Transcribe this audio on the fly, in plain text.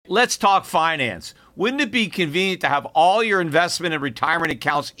Let's talk finance. Wouldn't it be convenient to have all your investment and retirement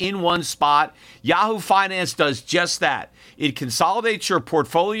accounts in one spot? Yahoo Finance does just that. It consolidates your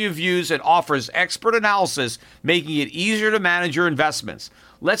portfolio views and offers expert analysis, making it easier to manage your investments.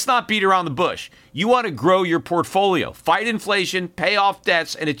 Let's not beat around the bush. You want to grow your portfolio, fight inflation, pay off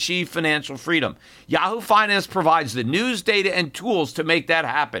debts, and achieve financial freedom. Yahoo Finance provides the news, data, and tools to make that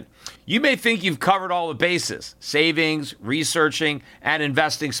happen. You may think you've covered all the bases: savings, researching, and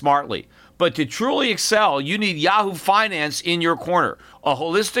investing smartly. But to truly excel, you need Yahoo Finance in your corner. A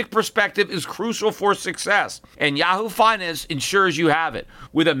holistic perspective is crucial for success, and Yahoo Finance ensures you have it.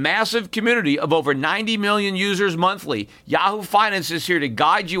 With a massive community of over 90 million users monthly, Yahoo Finance is here to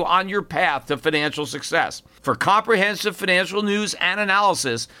guide you on your path to financial success. For comprehensive financial news and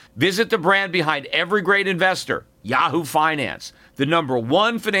analysis, visit the brand behind every great investor, Yahoo Finance, the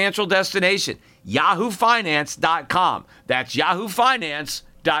 #1 financial destination, yahoofinance.com. That's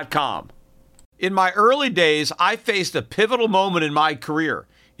yahoofinance.com. In my early days, I faced a pivotal moment in my career.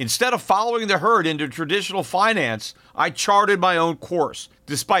 Instead of following the herd into traditional finance, I charted my own course.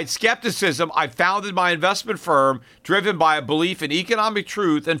 Despite skepticism, I founded my investment firm driven by a belief in economic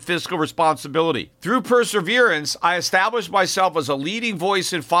truth and fiscal responsibility. Through perseverance, I established myself as a leading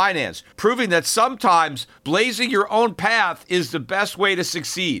voice in finance, proving that sometimes blazing your own path is the best way to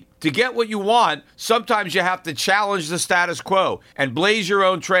succeed. To get what you want, sometimes you have to challenge the status quo and blaze your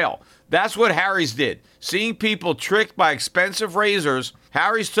own trail. That's what Harry's did. Seeing people tricked by expensive razors,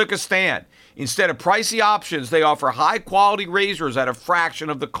 Harry's took a stand. Instead of pricey options, they offer high-quality razors at a fraction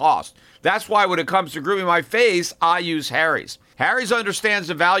of the cost. That's why when it comes to grooming my face, I use Harry's. Harry's understands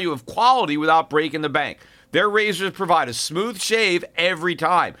the value of quality without breaking the bank. Their razors provide a smooth shave every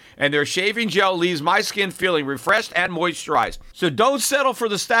time, and their shaving gel leaves my skin feeling refreshed and moisturized. So don't settle for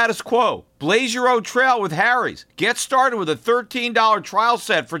the status quo. Blaze your own trail with Harry's. Get started with a $13 trial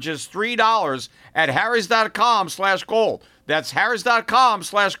set for just $3 at harrys.com/gold. That's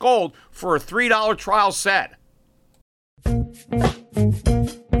harrys.com/gold for a $3 trial set.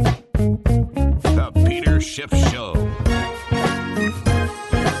 The Peter Schiff Show.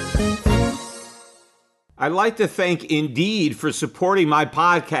 I'd like to thank Indeed for supporting my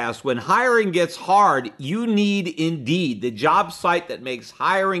podcast. When hiring gets hard, you need Indeed, the job site that makes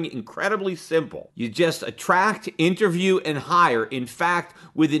hiring incredibly simple. You just attract, interview, and hire. In fact,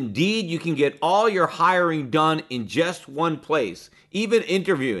 with Indeed, you can get all your hiring done in just one place, even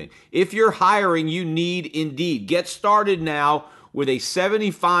interviewing. If you're hiring, you need Indeed. Get started now with a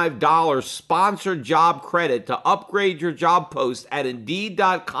 $75 sponsored job credit to upgrade your job post at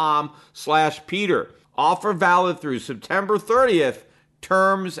Indeed.com/Peter. Offer valid through September 30th.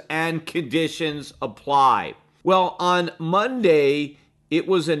 Terms and conditions apply. Well, on Monday, it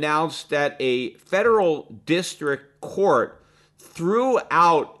was announced that a federal district court threw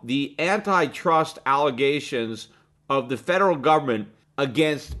out the antitrust allegations of the federal government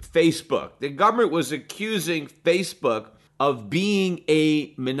against Facebook. The government was accusing Facebook of being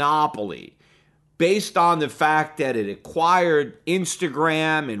a monopoly, based on the fact that it acquired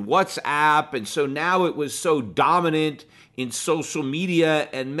Instagram and WhatsApp, and so now it was so dominant in social media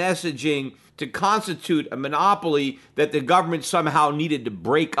and messaging to constitute a monopoly that the government somehow needed to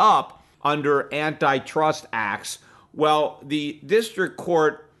break up under antitrust acts. Well, the district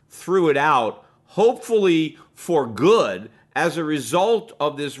court threw it out, hopefully for good. As a result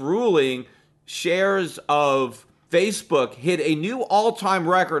of this ruling, shares of Facebook hit a new all-time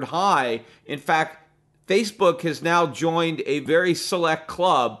record high. In fact, Facebook has now joined a very select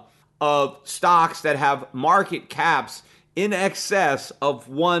club of stocks that have market caps in excess of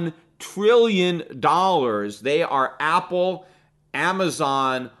 $1 trillion. They are Apple,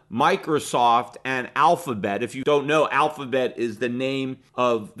 Amazon, Microsoft, and Alphabet. If you don't know, Alphabet is the name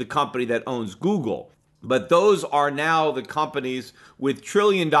of the company that owns Google. But those are now the companies with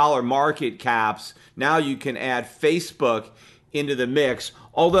trillion-dollar market caps. Now you can add Facebook into the mix.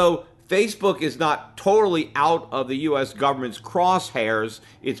 Although Facebook is not totally out of the U.S. government's crosshairs,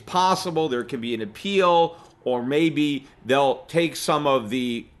 it's possible there can be an appeal, or maybe they'll take some of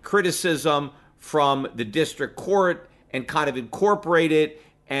the criticism from the district court and kind of incorporate it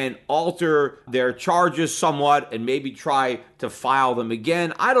and alter their charges somewhat and maybe try to file them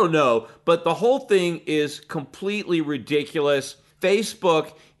again. I don't know, but the whole thing is completely ridiculous.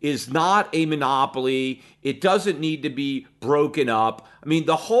 Facebook is not a monopoly. It doesn't need to be broken up. I mean,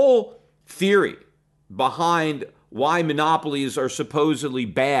 the whole theory behind why monopolies are supposedly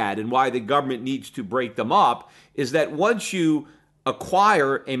bad and why the government needs to break them up is that once you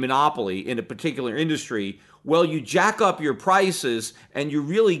acquire a monopoly in a particular industry, well, you jack up your prices and you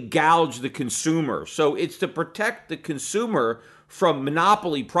really gouge the consumer. So it's to protect the consumer from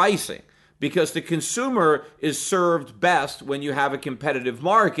monopoly pricing, because the consumer is served best when you have a competitive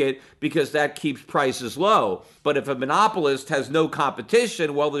market, because that keeps prices low. But if a monopolist has no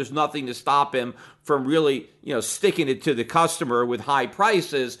competition, well, there's nothing to stop him from really, sticking it to the customer with high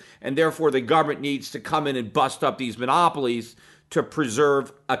prices, and therefore the government needs to come in and bust up these monopolies to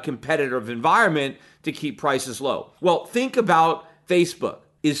preserve a competitive environment to keep prices low. Well, think about Facebook.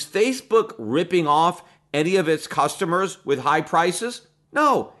 Is Facebook ripping off any of its customers with high prices?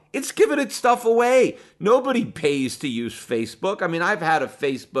 No, it's giving its stuff away. Nobody pays to use Facebook. I mean, I've had a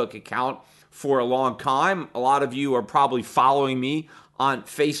Facebook account for a long time. A lot of you are probably following me on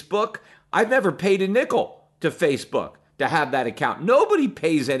Facebook. I've never paid a nickel to Facebook to have that account. Nobody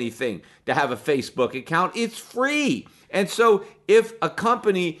pays anything to have a Facebook account. It's free. And so if a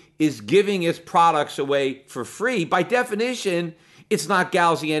company is giving its products away for free, by definition, it's not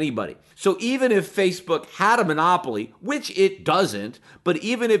gouging anybody. So even if Facebook had a monopoly, which it doesn't, but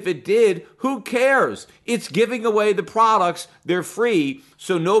even if it did, who cares? It's giving away the products. They're free,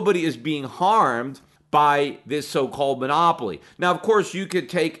 so nobody is being harmed by this so-called monopoly. Now, of course, you could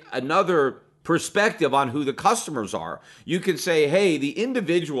take another perspective on who the customers are. You could say, hey, the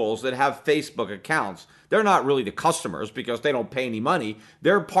individuals that have Facebook accounts, they're not really the customers because they don't pay any money.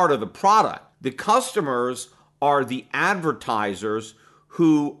 They're part of the product. The customers are the advertisers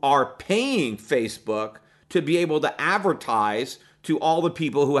who are paying Facebook to be able to advertise to all the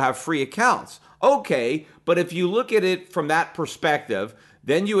people who have free accounts. Okay, but if you look at it from that perspective,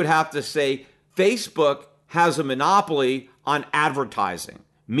 then you would have to say Facebook has a monopoly on advertising,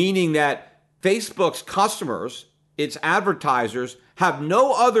 meaning that Facebook's customers, its advertisers, have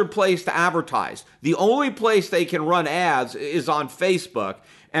no other place to advertise. The only place they can run ads is on Facebook.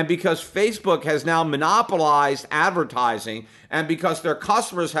 And because Facebook has now monopolized advertising, and because their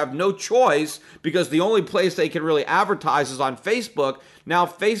customers have no choice, because the only place they can really advertise is on Facebook, now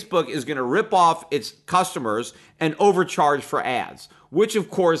Facebook is going to rip off its customers and overcharge for ads, which of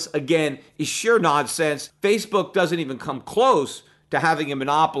course, again, is sheer nonsense. Facebook doesn't even come close to having a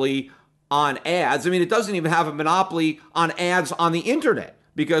monopoly on ads. I mean, it doesn't even have a monopoly on ads on the internet,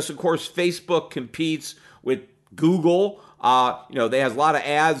 because of course Facebook competes with Google. They have a lot of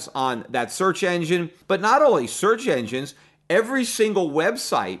ads on that search engine, but not only search engines, every single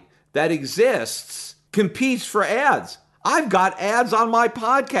website that exists competes for ads. I've got ads on my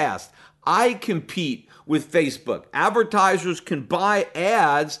podcast. I compete with Facebook. Advertisers can buy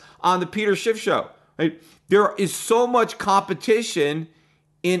ads on the Peter Schiff Show. Right? There is so much competition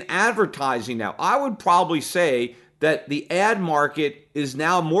in advertising now. I would probably say that the ad market is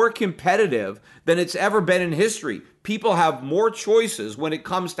now more competitive than it's ever been in history. People have more choices when it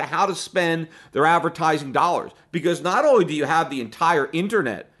comes to how to spend their advertising dollars, because not only do you have the entire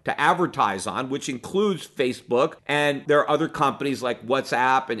internet to advertise on, which includes Facebook, and there are other companies like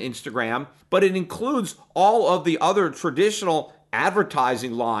WhatsApp and Instagram, but it includes all of the other traditional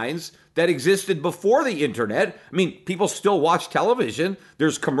advertising lines that existed before the internet. I mean, people still watch television.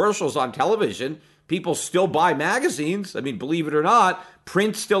 There's commercials on television. People still buy magazines. I mean, believe it or not,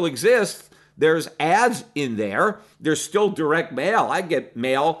 print still exists. There's ads in there. There's still direct mail. I get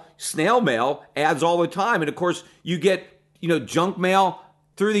mail, snail mail, ads all the time. And of course, you get, junk mail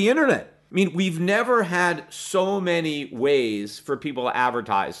through the internet. I mean, we've never had so many ways for people to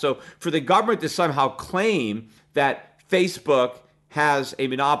advertise. So for the government to somehow claim that Facebook has a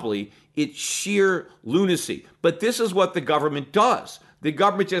monopoly, it's sheer lunacy. But this is what the government does. The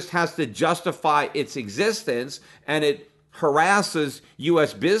government just has to justify its existence, and it harasses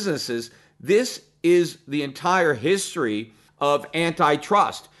U.S. businesses. This is the entire history of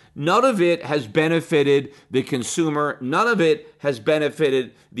antitrust. None of it has benefited the consumer. None of it has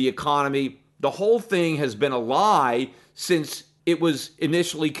benefited the economy. The whole thing has been a lie since it was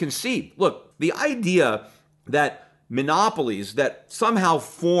initially conceived. Look, the idea that monopolies that somehow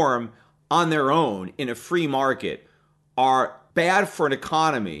form on their own in a free market are bad for an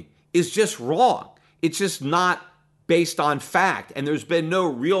economy is just wrong. It's just not based on fact. And there's been no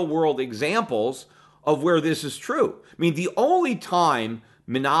real world examples of where this is true. I mean, the only time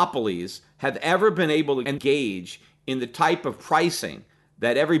monopolies have ever been able to engage in the type of pricing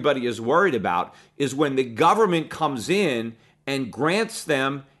that everybody is worried about is when the government comes in and grants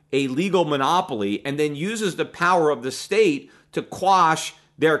them a legal monopoly and then uses the power of the state to quash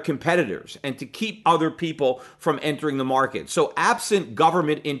their competitors and to keep other people from entering the market. So absent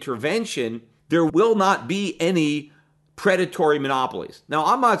government intervention, there will not be any predatory monopolies. Now,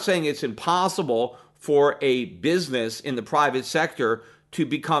 I'm not saying it's impossible for a business in the private sector to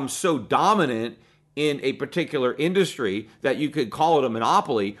become so dominant in a particular industry that you could call it a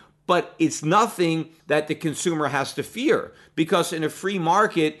monopoly, but it's nothing that the consumer has to fear, because in a free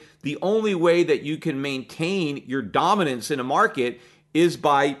market, the only way that you can maintain your dominance in a market is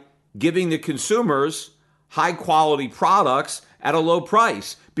by giving the consumers high quality products at a low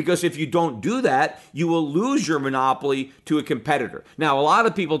price. Because if you don't do that, you will lose your monopoly to a competitor. Now, a lot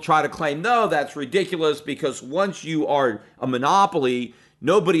of people try to claim, no, that's ridiculous, because once you are a monopoly,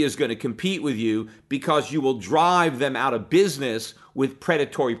 nobody is going to compete with you because you will drive them out of business with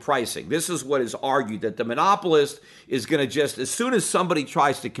predatory pricing. This is what is argued, that the monopolist is going to just, as soon as somebody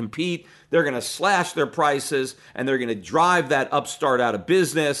tries to compete, they're going to slash their prices and they're going to drive that upstart out of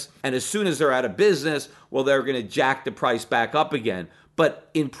business. And as soon as they're out of business, well, they're going to jack the price back up again. But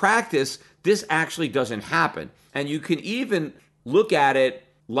in practice, this actually doesn't happen. And you can even look at it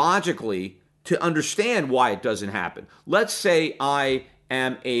logically to understand why it doesn't happen. Let's say I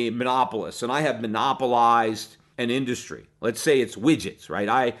am a monopolist and I have monopolized an industry. Let's say it's widgets,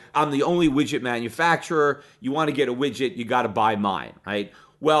 right? I'm the only widget manufacturer. You want to get a widget, you got to buy mine, right?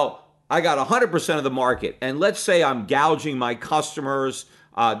 Well, I got 100% of the market. And let's say I'm gouging my customers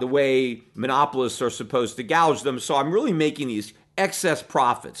the way monopolists are supposed to gouge them. So I'm really making these excess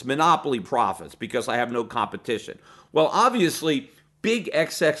profits, monopoly profits, because I have no competition. Well, obviously, big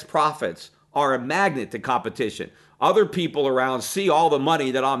excess profits are a magnet to competition. Other people around see all the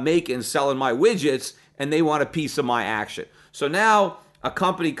money that I'm making selling my widgets, and they want a piece of my action. So now a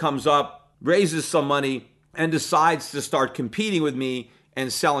company comes up, raises some money, and decides to start competing with me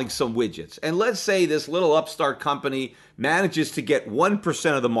and selling some widgets. And let's say this little upstart company manages to get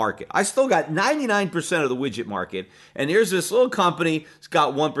 1% of the market. I still got 99% of the widget market, and here's this little company that's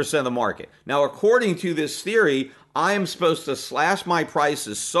got 1% of the market. Now, according to this theory, I am supposed to slash my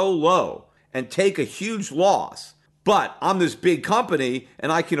prices so low and take a huge loss. But I'm this big company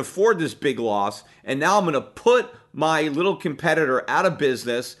and I can afford this big loss. And now I'm going to put my little competitor out of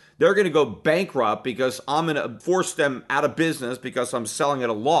business. They're going to go bankrupt because I'm going to force them out of business because I'm selling at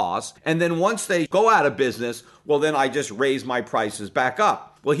a loss. And then once they go out of business, well, then I just raise my prices back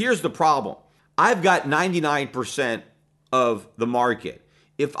up. Well, here's the problem. I've got 99% of the market.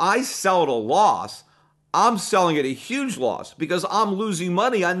 If I sell at a loss, I'm selling at a huge loss because I'm losing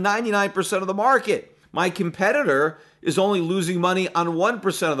money on 99% of the market. My competitor is only losing money on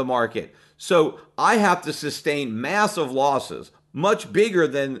 1% of the market. So I have to sustain massive losses, much bigger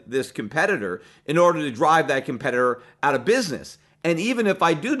than this competitor, in order to drive that competitor out of business. And even if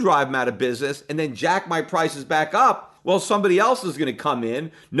I do drive them out of business and then jack my prices back up, well, somebody else is going to come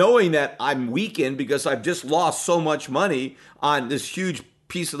in knowing that I'm weakened because I've just lost so much money on this huge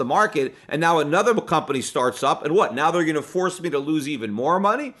piece of the market, and now another company starts up, and what? Now they're going to force me to lose even more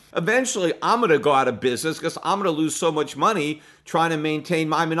money? Eventually, I'm going to go out of business because I'm going to lose so much money trying to maintain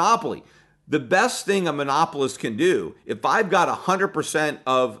my monopoly. The best thing a monopolist can do, if I've got 100%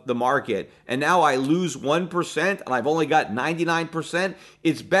 of the market and now I lose 1% and I've only got 99%,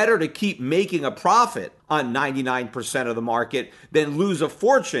 it's better to keep making a profit on 99% of the market than lose a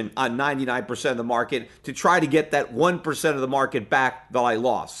fortune on 99% of the market to try to get that 1% of the market back that I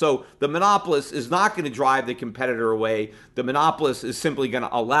lost. So the monopolist is not going to drive the competitor away. The monopolist is simply going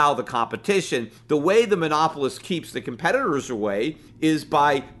to allow the competition. The way the monopolist keeps the competitors away is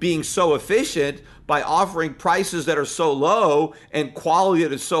by being so efficient, by offering prices that are so low and quality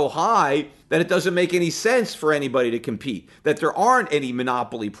that is so high that it doesn't make any sense for anybody to compete, that there aren't any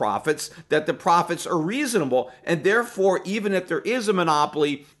monopoly profits, that the profits are reasonable, and therefore, even if there is a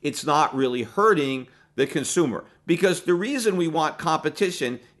monopoly, it's not really hurting the consumer. Because the reason we want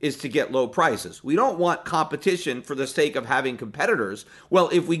competition is to get low prices. We don't want competition for the sake of having competitors. Well,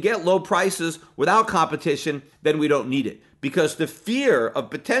 if we get low prices without competition, then we don't need it. Because the fear of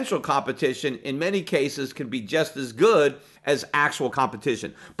potential competition in many cases can be just as good as actual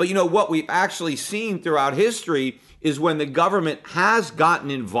competition. But you know what we've actually seen throughout history is when the government has gotten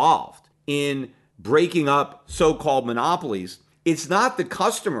involved in breaking up so-called monopolies, it's not the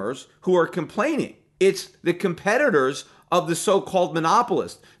customers who are complaining. It's the competitors of the so-called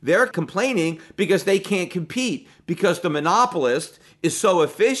monopolist. They're complaining because they can't compete, because the monopolist is so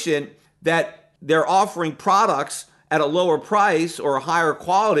efficient that they're offering products at a lower price or a higher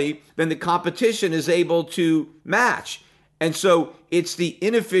quality than the competition is able to match. And so it's the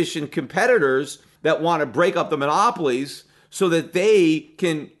inefficient competitors that want to break up the monopolies so that they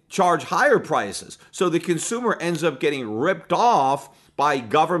can charge higher prices. So the consumer ends up getting ripped off by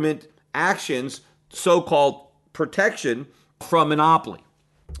government actions, so-called protection from monopoly.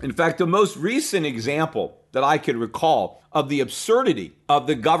 In fact, the most recent example that I can recall of the absurdity of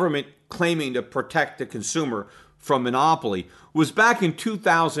the government claiming to protect the consumer from monopoly was back in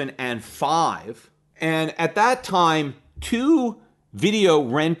 2005. And at that time, two video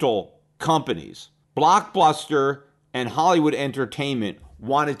rental companies, Blockbuster and Hollywood Entertainment,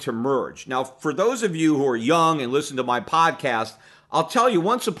 wanted to merge. Now, for those of you who are young and listen to my podcast, I'll tell you,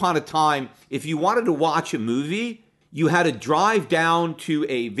 once upon a time, if you wanted to watch a movie, you had to drive down to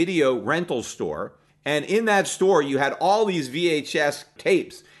a video rental store. And in that store, you had all these VHS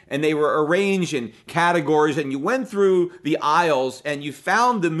tapes, and they were arranged in categories. And you went through the aisles and you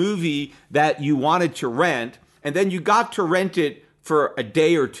found the movie that you wanted to rent. And then you got to rent it for a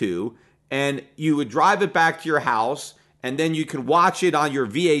day or two. And you would drive it back to your house. And then you could watch it on your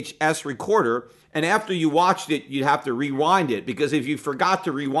VHS recorder. And after you watched it, you'd have to rewind it, because if you forgot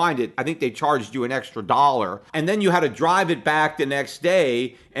to rewind it, I think they charged you an extra $1. And then you had to drive it back the next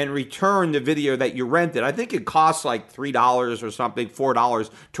day and return the video that you rented. I think it costs like $3 or something, $4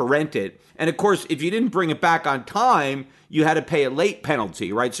 to rent it. And of course, if you didn't bring it back on time, you had to pay a late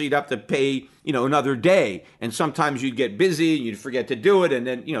penalty, right? So you'd have to pay, another day. And sometimes you'd get busy and you'd forget to do it. And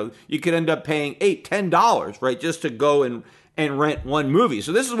then, you could end up paying $8, $10, right? Just to go and rent one movie.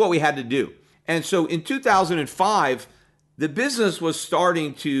 So this is what we had to do. And so in 2005, the business was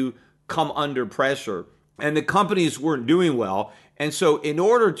starting to come under pressure and the companies weren't doing well. And so in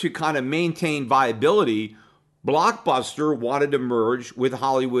order to kind of maintain viability, Blockbuster wanted to merge with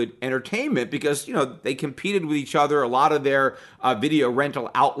Hollywood Entertainment because, they competed with each other. A lot of their video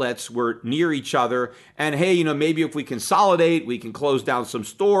rental outlets were near each other. And hey, maybe if we consolidate, we can close down some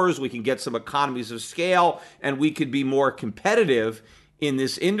stores, we can get some economies of scale, and we could be more competitive in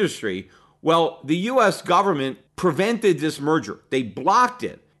this industry. Well, the U.S. government prevented this merger. They blocked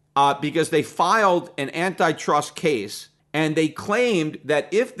it because they filed an antitrust case, and they claimed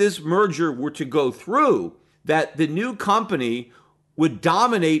that if this merger were to go through, that the new company would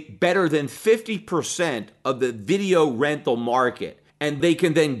dominate better than 50% of the video rental market. And they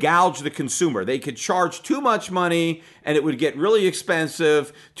can then gouge the consumer. They could charge too much money, and it would get really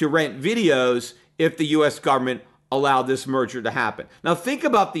expensive to rent videos if the U.S. government allowed this merger to happen. Now think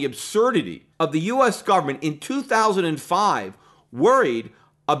about the absurdity of the U.S. government in 2005 worried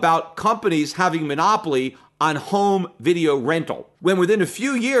about companies having monopoly on home video rental, when within a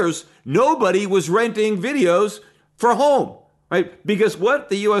few years, nobody was renting videos for home, right? Because what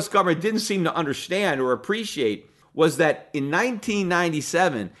the U.S. government didn't seem to understand or appreciate was that in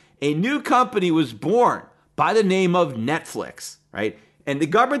 1997, a new company was born by the name of Netflix, right? And the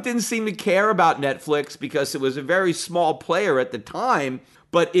government didn't seem to care about Netflix because it was a very small player at the time,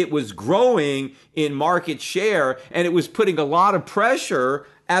 but it was growing in market share, and it was putting a lot of pressure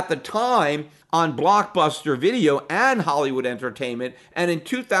at the time on Blockbuster Video and Hollywood Entertainment. And in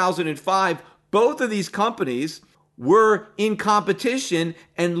 2005, both of these companies were in competition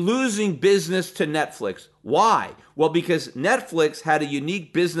and losing business to Netflix. Why? Well, because Netflix had a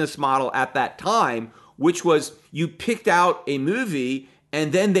unique business model at that time, which was you picked out a movie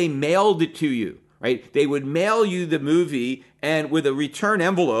and then they mailed it to you, right? They would mail you the movie, and with a return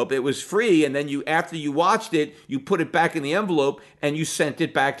envelope, it was free. And then after you watched it, you put it back in the envelope and you sent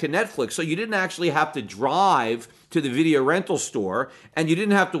it back to Netflix. So you didn't actually have to drive to the video rental store, and you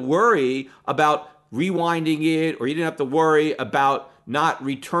didn't have to worry about rewinding it, or you didn't have to worry about not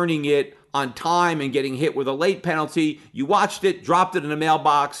returning it on time and getting hit with a late penalty. You watched it, dropped it in a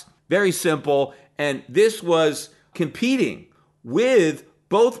mailbox, very simple. And this was competing with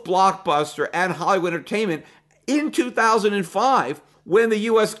both Blockbuster and Hollywood Entertainment in 2005 when the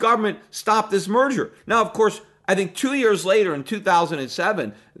U.S. government stopped this merger. Now, of course, I think 2 years later in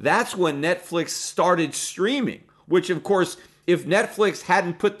 2007, that's when Netflix started streaming, which, of course, if Netflix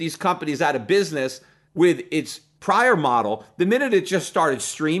hadn't put these companies out of business with its prior model, the minute it just started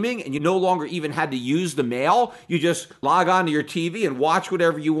streaming and you no longer even had to use the mail, you just log on to your TV and watch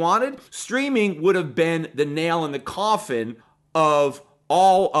whatever you wanted, streaming would have been the nail in the coffin of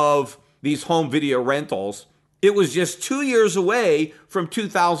all of these home video rentals. It was just 2 years away from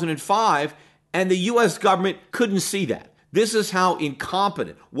 2005, and the U.S. government couldn't see that. This is how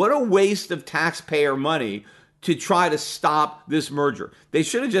incompetent, what a waste of taxpayer money to try to stop this merger. They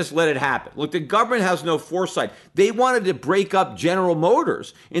should have just let it happen. Look, the government has no foresight. They wanted to break up General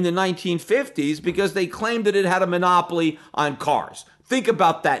Motors in the 1950s because they claimed that it had a monopoly on cars. Think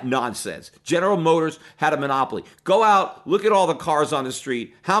about that nonsense. General Motors had a monopoly. Go out, look at all the cars on the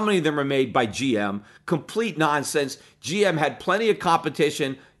street. How many of them are made by GM? Complete nonsense. GM had plenty of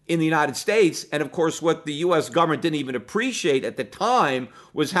competition in the United States. And of course, what the U.S. government didn't even appreciate at the time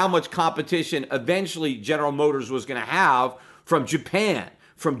was how much competition eventually General Motors was going to have from Japan,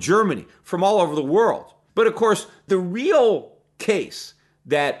 from Germany, from all over the world. But of course, the real case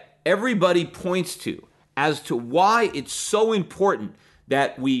that everybody points to as to why it's so important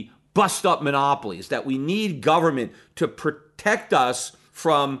that we bust up monopolies, that we need government to protect protect us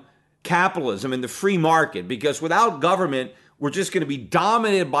from capitalism and the free market, because without government, we're just going to be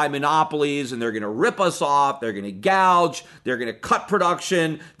dominated by monopolies, and they're going to rip us off. They're going to gouge. They're going to cut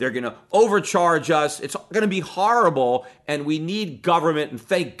production. They're going to overcharge us. It's going to be horrible, and we need government, and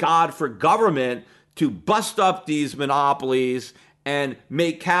thank God for government to bust up these monopolies and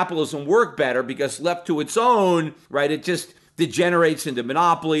make capitalism work better, because left to its own, right, it just degenerates into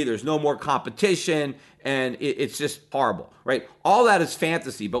monopoly. There's no more competition, and it's just horrible, right? All that is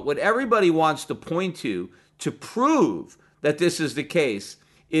fantasy, but what everybody wants to point to prove that this is the case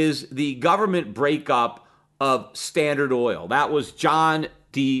is the government breakup of Standard Oil. That was John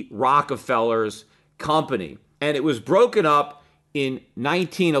D. Rockefeller's company, and it was broken up in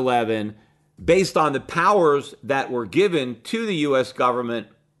 1911 based on the powers that were given to the U.S. government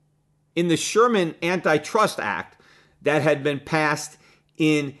in the Sherman Antitrust Act that had been passed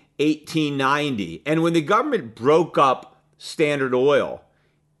in 1890. And when the government broke up Standard Oil,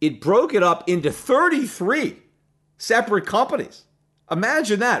 it broke it up into 33 separate companies.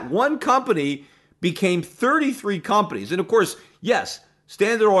 Imagine that. One company became 33 companies. And of course, yes,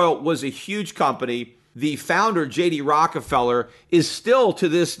 Standard Oil was a huge company. The founder, J.D. Rockefeller, is still to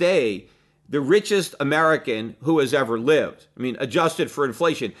this day the richest American who has ever lived. I mean, adjusted for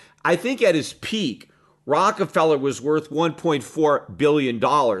inflation. I think at his peak, Rockefeller was worth $1.4 billion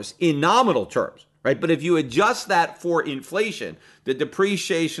in nominal terms, right? But if you adjust that for inflation, the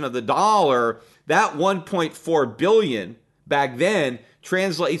depreciation of the dollar, that 1.4 billion back then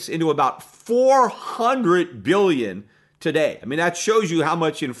translates into about 400 billion today. I mean, that shows you how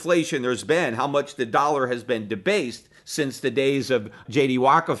much inflation there's been, how much the dollar has been debased since the days of J.D.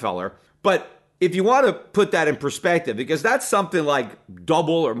 Rockefeller. But if you want to put that in perspective, because that's something like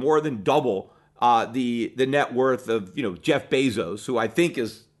double or more than double the net worth of, Jeff Bezos, who I think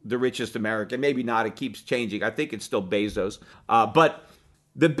is the richest American. Maybe not. It keeps changing. I think it's still Bezos. But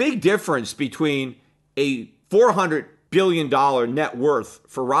the big difference between a $400 billion net worth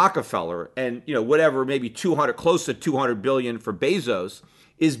for Rockefeller and, whatever, maybe close to 200 billion for Bezos,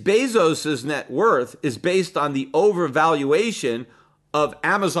 is Bezos's net worth is based on the overvaluation of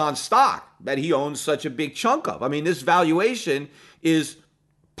Amazon stock that he owns such a big chunk of. I mean, this valuation is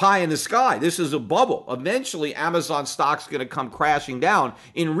pie in the sky. This is a bubble. Eventually, Amazon stock's going to come crashing down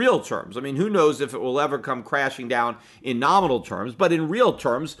in real terms. I mean, who knows if it will ever come crashing down in nominal terms, but in real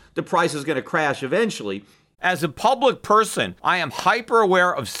terms, the price is going to crash eventually. As a public person, I am hyper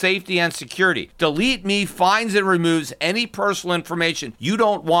aware of safety and security. Delete Me finds and removes any personal information you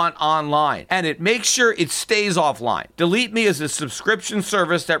don't want online, and it makes sure it stays offline. Delete Me is a subscription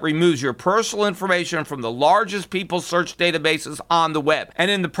service that removes your personal information from the largest people search databases on the web,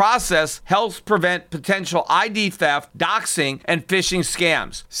 and in the process helps prevent potential ID theft, doxing, and phishing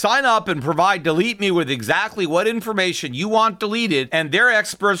scams. Sign up and provide Delete Me with exactly what information you want deleted, and their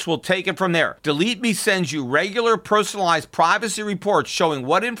experts will take it from there. Delete Me sends you regular personalized privacy reports showing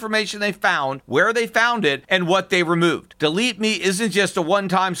what information they found, where they found it, and what they removed. Delete Me isn't just a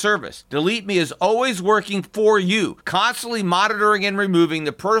one-time service. Delete Me is always working for you, constantly monitoring and removing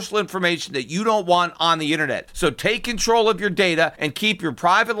the personal information that you don't want on the internet. So take control of your data and keep your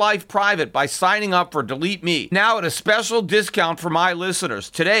private life private by signing up for Delete Me. Now at a special discount for my listeners.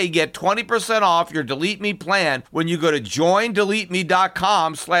 Today, get 20% off your Delete Me plan when you go to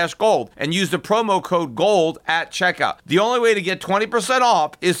joindeleteme.com/gold and use the promo code GOLD at checkout. The only way to get 20%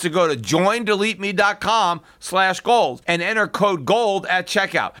 off is to go to joindeleteme.com/gold and enter code GOLD at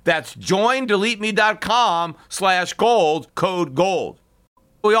checkout. That's joindeleteme.com/gold, code GOLD.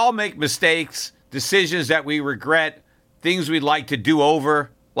 We all make mistakes, decisions that we regret, things we'd like to do over,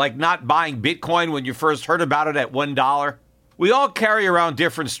 like not buying Bitcoin when you first heard about it at $1. We all carry around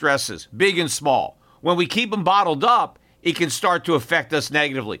different stresses, big and small. When we keep them bottled up, it can start to affect us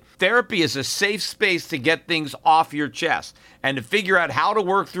negatively. Therapy is a safe space to get things off your chest and to figure out how to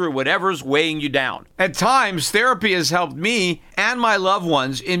work through whatever's weighing you down. At times, therapy has helped me and my loved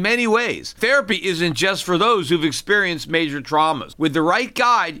ones in many ways. Therapy isn't just for those who've experienced major traumas. With the right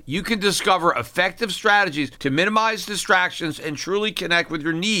guide, you can discover effective strategies to minimize distractions and truly connect with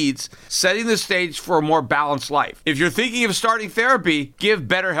your needs, setting the stage for a more balanced life. If you're thinking of starting therapy, give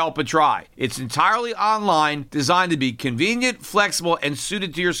BetterHelp a try. It's entirely online, designed to be convenient, flexible, and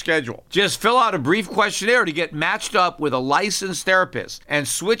suited to your schedule. Just fill out a brief questionnaire to get matched up with a licensed therapist and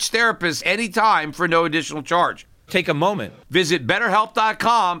switch therapists anytime for no additional charge. Take a moment. Visit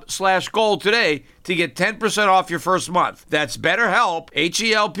BetterHelp.com/gold today to get 10% off your first month. That's BetterHelp,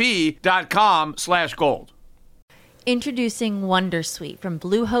 HELP.com/gold. Introducing Wondersuite from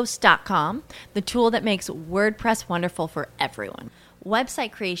Bluehost.com, the tool that makes WordPress wonderful for everyone.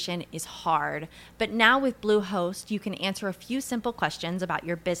 Website creation is hard, but now with Bluehost, you can answer a few simple questions about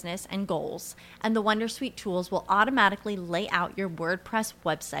your business and goals, and the Wondersuite tools will automatically lay out your WordPress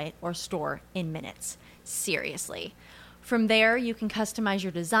website or store in minutes. Seriously. From there, you can customize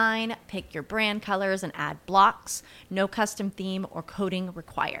your design, pick your brand colors, and add blocks. No custom theme or coding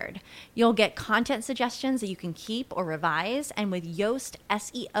required. You'll get content suggestions that you can keep or revise, and with Yoast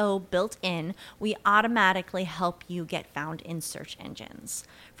SEO built in, we automatically help you get found in search engines.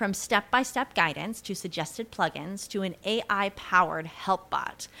 From step-by-step guidance to suggested plugins to an AI-powered help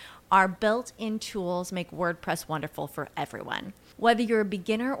bot, our built-in tools make WordPress wonderful for everyone. Whether you're a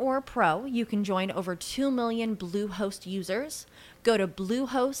beginner or a pro, you can join over 2 million Bluehost users. Go to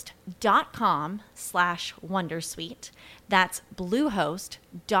bluehost.com/wondersuite. That's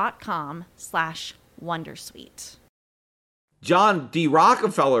bluehost.com/wondersuite. John D.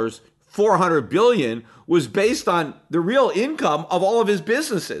 Rockefeller's $400 billion was based on the real income of all of his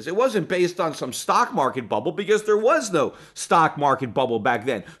businesses. It wasn't based on some stock market bubble because there was no stock market bubble back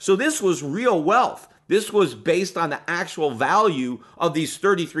then. So this was real wealth. This was based on the actual value of these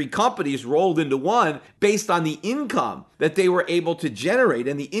 33 companies rolled into one based on the income that they were able to generate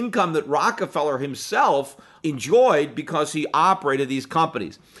and the income that Rockefeller himself enjoyed because he operated these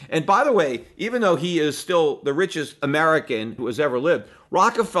companies. And by the way, even though he is still the richest American who has ever lived,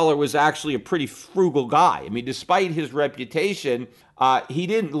 Rockefeller was actually a pretty frugal guy. I mean, despite his reputation, he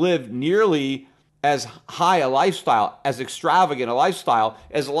didn't live nearly as high a lifestyle, as extravagant a lifestyle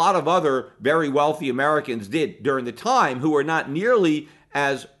as a lot of other very wealthy Americans did during the time who were not nearly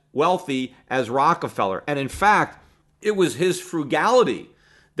as wealthy as Rockefeller. And in fact, it was his frugality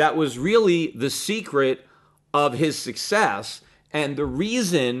that was really the secret of his success and the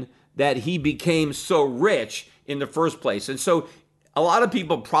reason that he became so rich in the first place. And so a lot of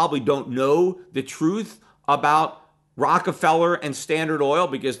people probably don't know the truth about Rockefeller and Standard Oil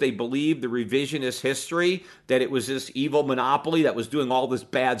because they believe the revisionist history that it was this evil monopoly that was doing all this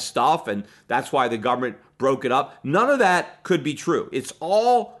bad stuff and that's why the government broke it up. None of that could be true. It's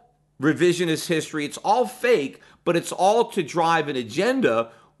all revisionist history. It's all fake, but it's all to drive an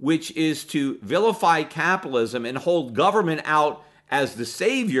agenda, which is to vilify capitalism and hold government out as the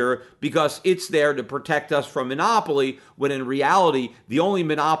savior because it's there to protect us from monopoly, when in reality, the only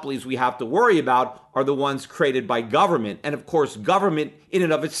monopolies we have to worry about are the ones created by government. And of course, government in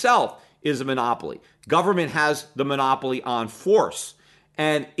and of itself is a monopoly. Government has the monopoly on force,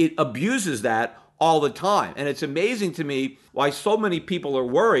 and it abuses that all the time. And it's amazing to me why so many people are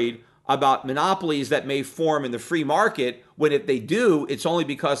worried about monopolies that may form in the free market, when if they do, it's only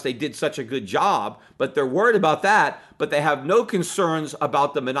because they did such a good job. But they're worried about that, but they have no concerns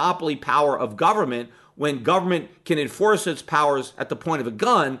about the monopoly power of government when government can enforce its powers at the point of a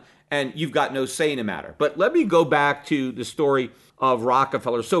gun and you've got no say in the matter. But let me go back to the story of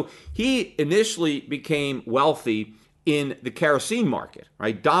Rockefeller. So he initially became wealthy in the kerosene market,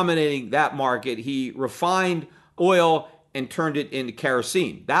 right? Dominating that market, he refined oil and turned it into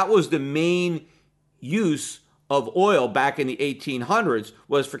kerosene. That was the main use of oil back in the 1800s,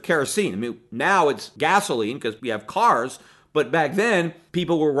 was for kerosene. I mean, now it's gasoline because we have cars, but back then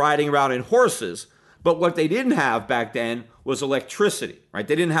people were riding around in horses. But what they didn't have back then was electricity, right?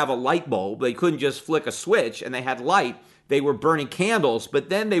 They didn't have a light bulb. They couldn't just flick a switch and they had light. They were burning candles, but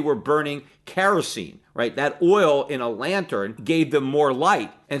then they were burning kerosene, right? That oil in a lantern gave them more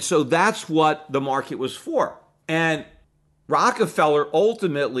light. And so that's what the market was for. And Rockefeller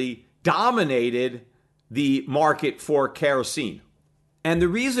ultimately dominated the market for kerosene. And the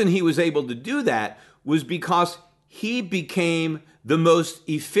reason he was able to do that was because he became the most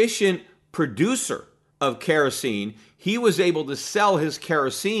efficient producer of kerosene. He was able to sell his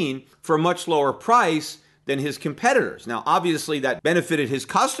kerosene for a much lower price than his competitors. Now, obviously, that benefited his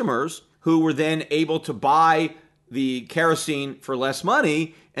customers, who were then able to buy the kerosene for less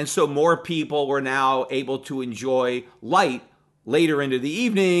money, and so more people were now able to enjoy light later into the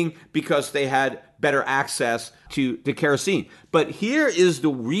evening because they had better access to the kerosene. But here is the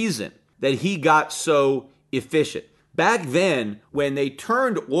reason that he got so efficient. Back then, when they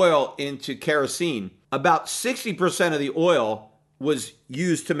turned oil into kerosene, about 60% of the oil was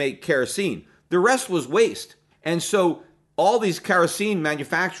used to make kerosene. The rest was waste. And so all these kerosene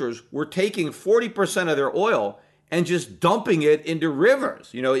manufacturers were taking 40% of their oil and just dumping it into rivers.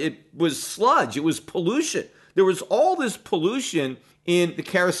 You know, it was sludge, it was pollution. There was all this pollution in the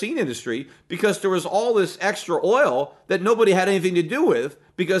kerosene industry because there was all this extra oil that nobody had anything to do with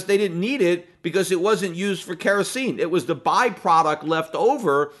because they didn't need it because it wasn't used for kerosene. It was the byproduct left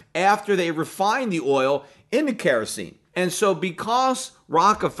over after they refined the oil into kerosene. And so because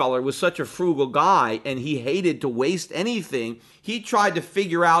Rockefeller was such a frugal guy and he hated to waste anything, he tried to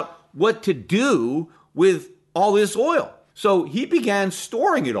figure out what to do with all this oil. So he began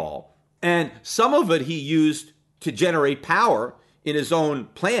storing it all. And some of it he used to generate power in his own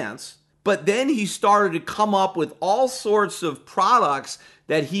plants. But then he started to come up with all sorts of products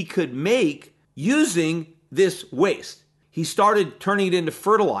that he could make using this waste. He started turning it into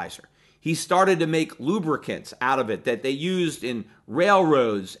fertilizer. He started to make lubricants out of it that they used in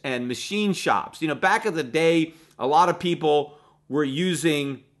railroads and machine shops. Back in the day, a lot of people were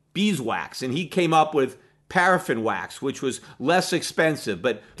using beeswax, and he came up with paraffin wax, which was less expensive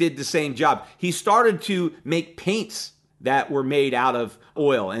but did the same job. He started to make paints that were made out of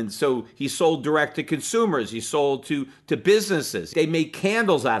oil, and so he sold direct to consumers. He sold to businesses. They made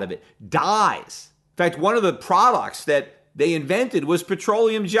candles out of it, dyes. In fact, one of the products that they invented was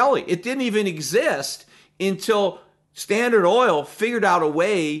petroleum jelly. It didn't even exist until Standard Oil figured out a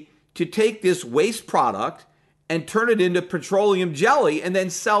way to take this waste product and turn it into petroleum jelly and then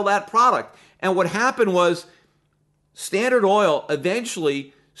sell that product. And what happened was Standard Oil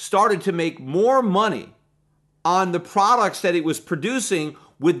eventually started to make more money on the products that it was producing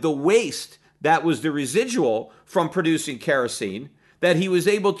with the waste that was the residual from producing kerosene, that he was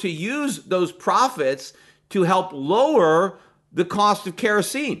able to use those profits to help lower the cost of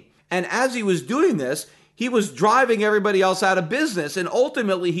kerosene. And as he was doing this, he was driving everybody else out of business. And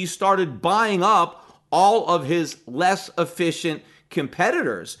ultimately, he started buying up all of his less efficient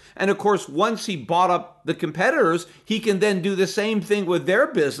competitors. And of course, once he bought up the competitors, he can then do the same thing with their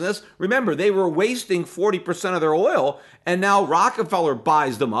business. Remember, they were wasting 40% of their oil, and now Rockefeller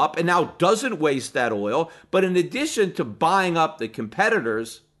buys them up and now doesn't waste that oil. But in addition to buying up the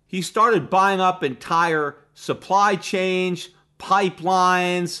competitors, he started buying up entire supply chains,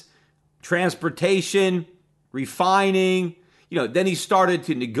 pipelines, transportation, refining. Then he started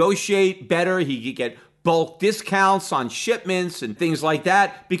to negotiate better. He could get bulk discounts on shipments and things like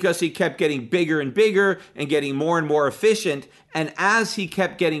that because he kept getting bigger and bigger and getting more and more efficient. And as he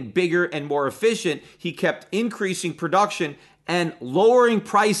kept getting bigger and more efficient, he kept increasing production and lowering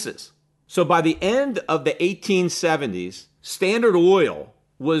prices. So by the end of the 1870s, Standard Oil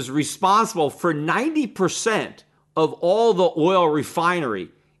was responsible for 90% of all the oil refinery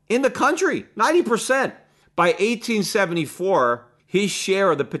in the country. 90%. By 1874, his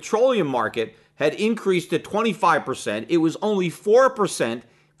share of the petroleum market had increased to 25%. It was only 4%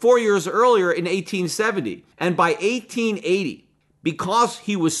 4 years earlier in 1870. And by 1880, because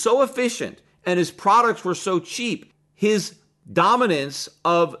he was so efficient and his products were so cheap, his dominance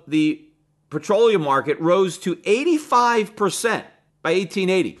of the petroleum market rose to 85% by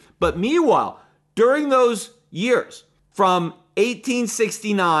 1880. But meanwhile, during those years, from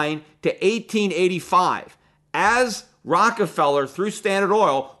 1869 to 1885, as Rockefeller, through Standard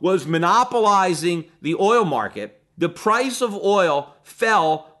Oil, was monopolizing the oil market, the price of oil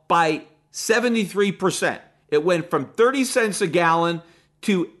fell by 73%. It went from 30 cents a gallon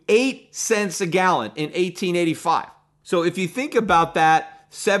to 8 cents a gallon in 1885. So if you think about that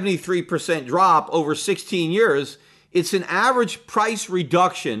 73% drop over 16 years, it's an average price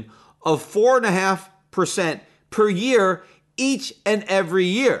reduction of 4.5% per year each and every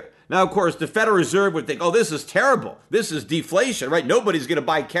year. Now, of course, the Federal Reserve would think, oh, this is terrible. This is deflation, right? Nobody's going to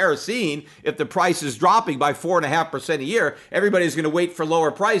buy kerosene if the price is dropping by 4.5% a year. Everybody's going to wait for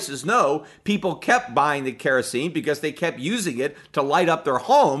lower prices. No, people kept buying the kerosene because they kept using it to light up their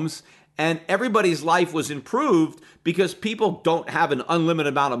homes, and everybody's life was improved because people don't have an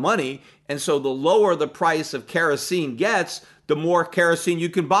unlimited amount of money, and so the lower the price of kerosene gets, the more kerosene you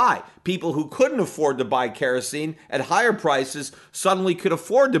can buy. People who couldn't afford to buy kerosene at higher prices suddenly could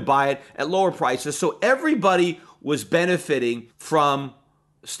afford to buy it at lower prices. So everybody was benefiting from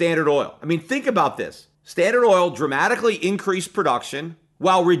Standard Oil. I mean, think about this. Standard Oil dramatically increased production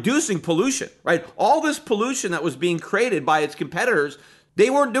while reducing pollution, right? All this pollution that was being created by its competitors, they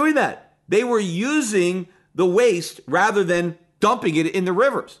weren't doing that. They were using the waste rather than dumping it in the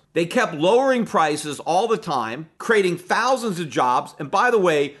rivers. They kept lowering prices all the time, creating thousands of jobs. And by the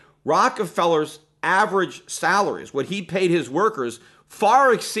way, Rockefeller's average salaries, what he paid his workers,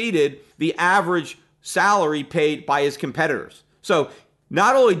 far exceeded the average salary paid by his competitors. So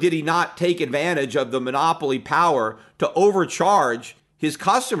not only did he not take advantage of the monopoly power to overcharge his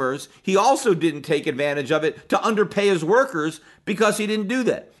customers, he also didn't take advantage of it to underpay his workers because he didn't do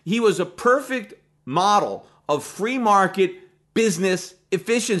that. He was a perfect model of free market business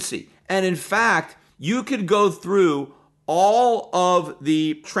efficiency. And in fact, you could go through all of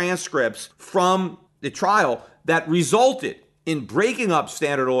the transcripts from the trial that resulted in breaking up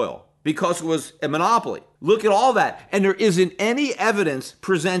Standard Oil because it was a monopoly. Look at all that. And there isn't any evidence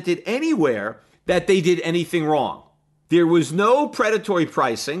presented anywhere that they did anything wrong. There was no predatory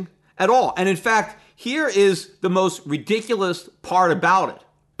pricing at all. And in fact, here is the most ridiculous part about it.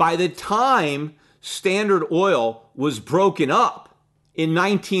 By the time Standard Oil was broken up in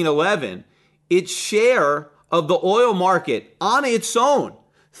 1911, its share of the oil market on its own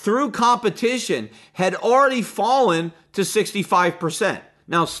through competition had already fallen to 65%.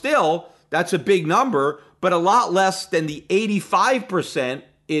 Now, still, that's a big number, but a lot less than the 85%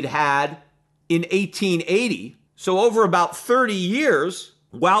 it had in 1880. So over about 30 years,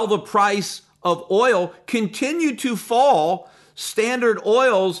 while the price of oil continued to fall, Standard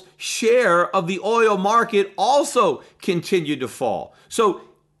Oil's share of the oil market also continued to fall. So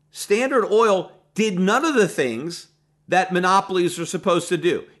Standard Oil did none of the things that monopolies are supposed to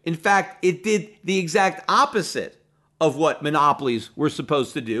do. In fact, it did the exact opposite of what monopolies were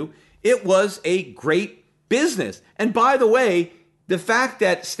supposed to do. It was a great business. And by the way, the fact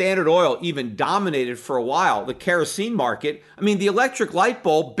that Standard Oil even dominated for a while the kerosene market, I mean, the electric light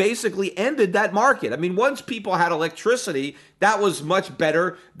bulb basically ended that market. I mean, once people had electricity, that was much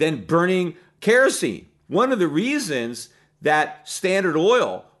better than burning kerosene. One of the reasons that Standard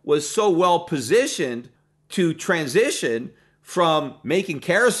Oil was so well positioned to transition from making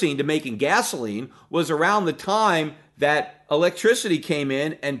kerosene to making gasoline was around the time that electricity came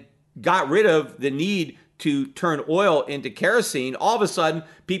in and got rid of the need to turn oil into kerosene. All of a sudden,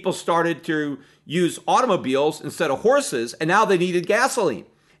 people started to use automobiles instead of horses, and now they needed gasoline.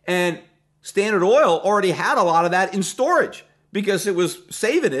 And Standard Oil already had a lot of that in storage because it was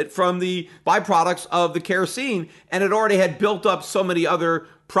saving it from the byproducts of the kerosene, and it already had built up so many other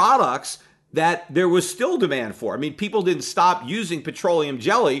products that there was still demand for. I mean, people didn't stop using petroleum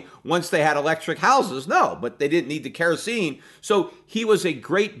jelly once they had electric houses. No, but they didn't need the kerosene. So he was a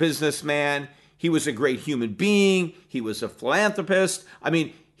great businessman. He was a great human being. He was a philanthropist. I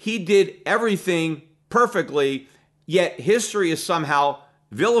mean, he did everything perfectly, yet history has somehow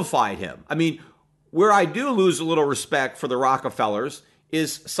vilified him. I mean, where I do lose a little respect for the Rockefellers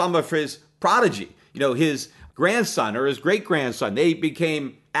is some of his prodigy. You know, his grandson or his great-grandson, they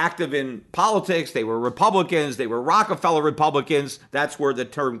became active in politics. They were Republicans. They were Rockefeller Republicans. That's where the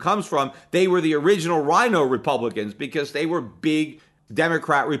term comes from. They were the original Rhino Republicans because they were big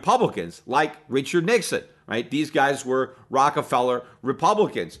Democrat Republicans like Richard Nixon, right? These guys were Rockefeller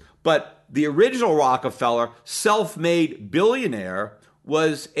Republicans. But the original Rockefeller, self-made billionaire,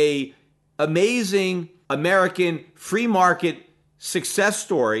 was a amazing American free market success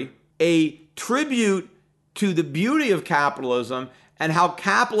story, a tribute to the beauty of capitalism and how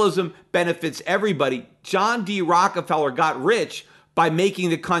capitalism benefits everybody. John D. Rockefeller got rich by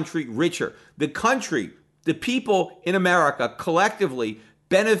making the country richer. The country, the people in America collectively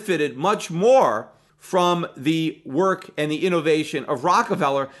benefited much more from the work and the innovation of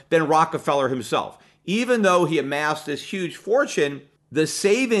Rockefeller than Rockefeller himself. Even though he amassed this huge fortune, the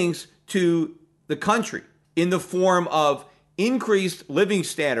savings to the country in the form of increased living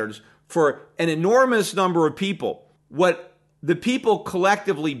standards for an enormous number of people, what the people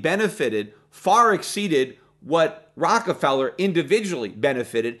collectively benefited far exceeded what Rockefeller individually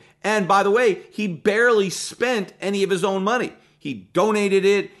benefited. And by the way, he barely spent any of his own money. He donated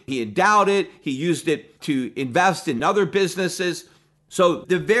it, he endowed it, he used it to invest in other businesses. So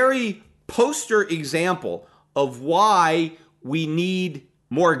the very poster example of why we need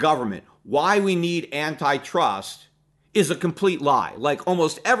more government, why we need antitrust, is a complete lie, like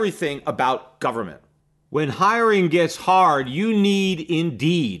almost everything about government. When hiring gets hard, you need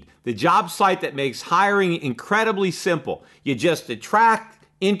Indeed, the job site that makes hiring incredibly simple. You just attract,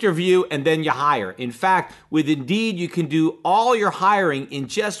 interview, and then you hire. In fact, with Indeed, you can do all your hiring in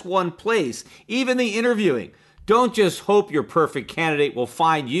just one place, even the interviewing. Don't just hope your perfect candidate will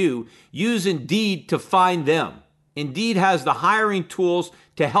find you. Use Indeed to find them. Indeed has the hiring tools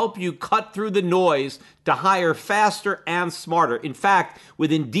to help you cut through the noise to hire faster and smarter. In fact,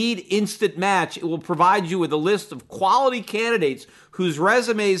 with Indeed Instant Match, it will provide you with a list of quality candidates whose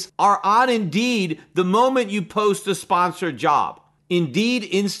resumes are on Indeed the moment you post a sponsored job. Indeed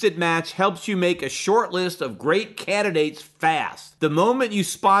Instant Match helps you make a short list of great candidates fast. The moment you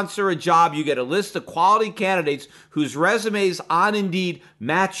sponsor a job, you get a list of quality candidates whose resumes on Indeed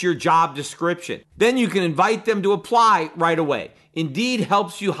match your job description. Then you can invite them to apply right away. Indeed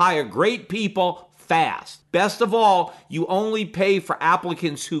helps you hire great people fast. Best of all, you only pay for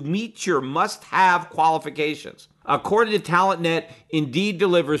applicants who meet your must-have qualifications. According to TalentNet, Indeed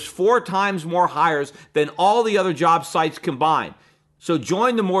delivers 4 times more hires than all the other job sites combined. So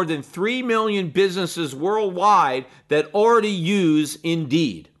join the more than 3 million businesses worldwide that already use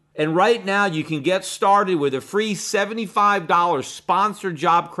Indeed. And right now, you can get started with a free $75 sponsored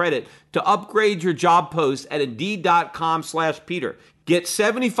job credit to upgrade your job post at Indeed.com/Peter. Get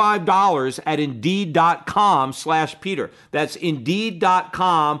 $75 at Indeed.com/Peter. That's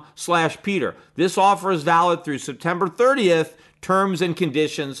Indeed.com/Peter. This offer is valid through September 30th. Terms and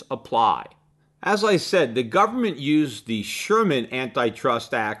conditions apply. As I said, the government used the Sherman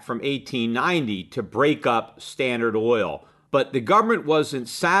Antitrust Act from 1890 to break up Standard Oil. But the government wasn't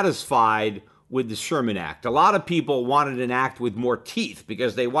satisfied with the Sherman Act. A lot of people wanted an act with more teeth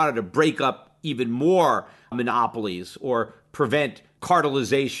because they wanted to break up even more monopolies or prevent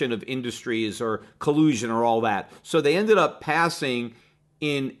cartelization of industries or collusion or all that. So they ended up passing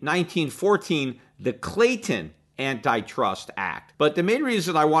in 1914 the Clayton Antitrust Act. But the main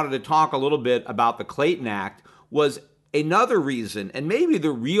reason I wanted to talk a little bit about the Clayton Act was another reason, and maybe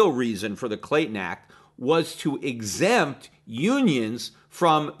the real reason for the Clayton Act, was to exempt unions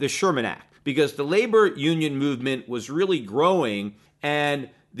from the Sherman Act, because the labor union movement was really growing, and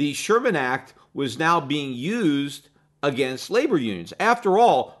the Sherman Act was now being used against labor unions. After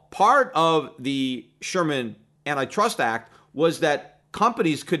all, part of the Sherman Antitrust Act was that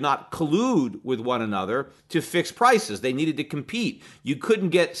companies could not collude with one another to fix prices. They needed to compete. You couldn't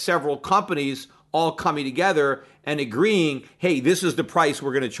get several companies all coming together and agreeing, hey, this is the price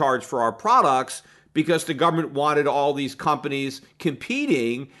we're going to charge for our products, because the government wanted all these companies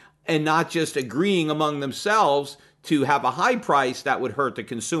competing and not just agreeing among themselves to have a high price that would hurt the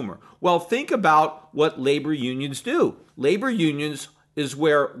consumer. Well, think about what labor unions do. Labor unions is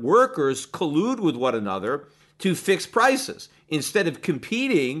where workers collude with one another to fix prices. Instead of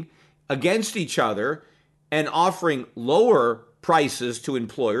competing against each other and offering lower prices to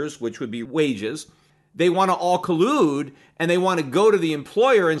employers, which would be wages, they want to all collude, and they want to go to the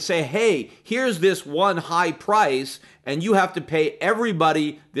employer and say, hey, here's this one high price, and you have to pay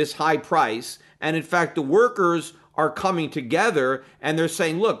everybody this high price. And in fact, the workers are coming together and they're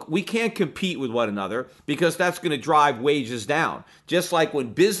saying, look, we can't compete with one another because that's going to drive wages down. Just like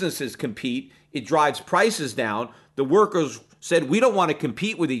when businesses compete, it drives prices down. The workers said, we don't want to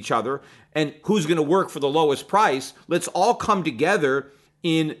compete with each other, and who's going to work for the lowest price? Let's all come together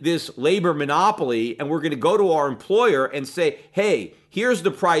in this labor monopoly, and we're going to go to our employer and say, hey, here's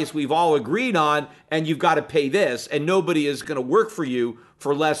the price we've all agreed on, and you've got to pay this, and nobody is going to work for you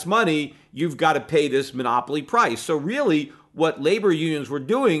for less money. You've got to pay this monopoly price. So really, what labor unions were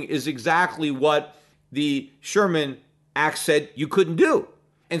doing is exactly what the Sherman Act said you couldn't do.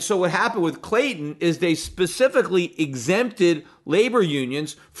 And so what happened with Clayton is they specifically exempted labor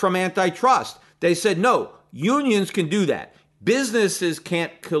unions from antitrust. They said, no, unions can do that. Businesses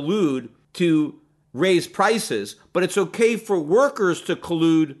can't collude to raise prices, but it's okay for workers to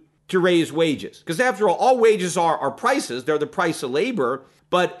collude to raise wages. Because after all wages are prices. They're the price of labor.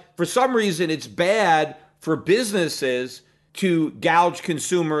 But for some reason, it's bad for businesses to gouge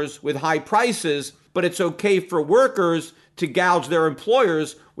consumers with high prices, but it's okay for workers to gouge their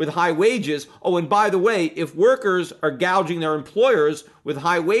employers with high wages. Oh, and by the way, if workers are gouging their employers with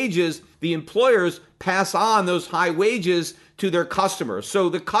high wages, the employers pass on those high wages to their customers. So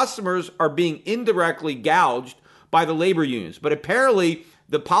the customers are being indirectly gouged by the labor unions. But apparently,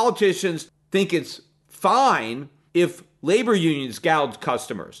 the politicians think it's fine if labor unions gouge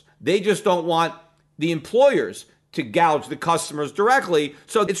customers. They just don't want the employers to gouge the customers directly.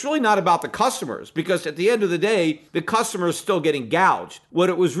 So it's really not about the customers, because at the end of the day, the customer is still getting gouged. What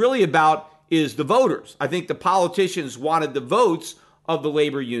it was really about is the voters. I think the politicians wanted the votes of the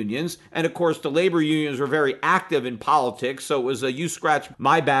labor unions. And of course, the labor unions were very active in politics. So it was a you scratch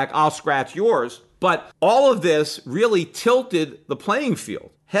my back, I'll scratch yours. But all of this really tilted the playing field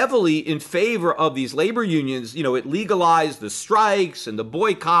heavily in favor of these labor unions. You know, it legalized the strikes and the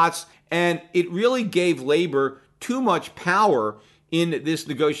boycotts, and it really gave labor too much power in this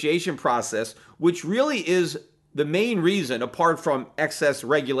negotiation process, which really is the main reason, apart from excess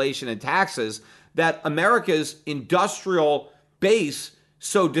regulation and taxes, that America's industrial base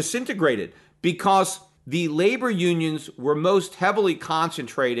so disintegrated, because the labor unions were most heavily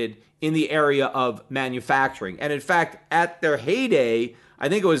concentrated in the area of manufacturing. And in fact, at their heyday, I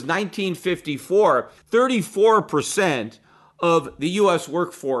think it was 1954, 34% of the U.S.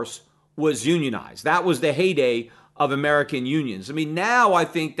 workforce was unionized. That was the heyday of American unions. I mean, now I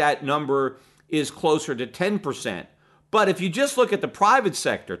think that number is closer to 10%. But if you just look at the private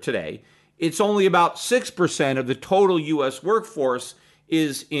sector today, it's only about 6% of the total U.S. workforce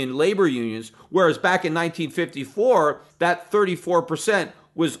is in labor unions, whereas back in 1954, that 34%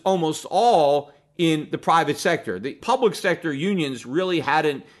 was almost all in the private sector. The public sector unions really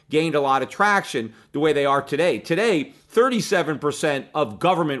hadn't gained a lot of traction the way they are today. Today, 37% of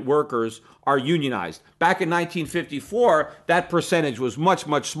government workers are unionized. Back in 1954, that percentage was much,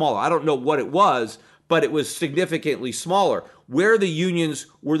 much smaller. I don't know what it was, but it was significantly smaller. Where the unions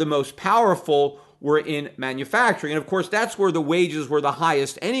were the most powerful were in manufacturing. And of course, that's where the wages were the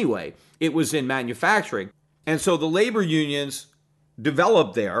highest anyway. It was in manufacturing. And so the labor unions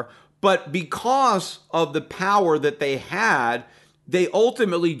developed there. But because of the power that they had, they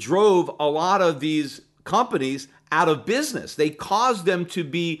ultimately drove a lot of these companies out of business. They caused them to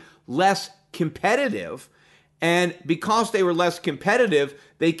be less competitive. And because they were less competitive,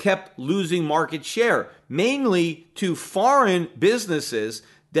 they kept losing market share, mainly to foreign businesses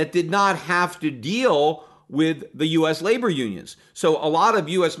that did not have to deal with the U.S. labor unions. So a lot of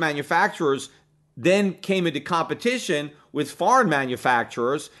U.S. manufacturers then came into competition with foreign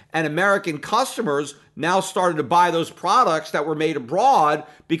manufacturers, and American customers now started to buy those products that were made abroad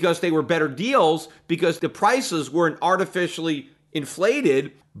because they were better deals, because the prices weren't artificially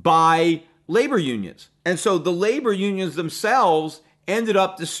inflated by labor unions. And so the labor unions themselves ended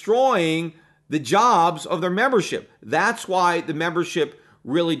up destroying the jobs of their membership. That's why the membership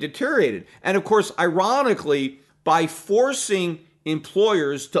really deteriorated. And of course, ironically, by forcing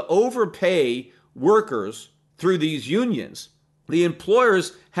employers to overpay workers through these unions, the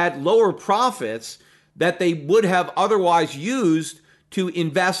employers had lower profits that they would have otherwise used to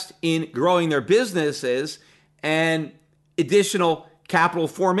invest in growing their businesses and additional capital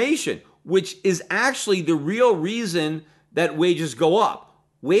formation, which is actually the real reason that wages go up.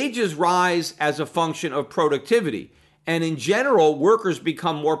 Wages rise as a function of productivity. And in general, workers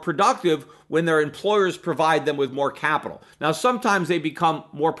become more productive when their employers provide them with more capital. Now, sometimes they become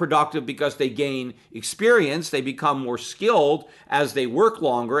more productive because they gain experience. They become more skilled as they work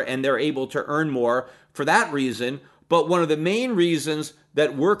longer and they're able to earn more for that reason. But one of the main reasons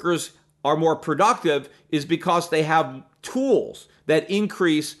that workers are more productive is because they have tools that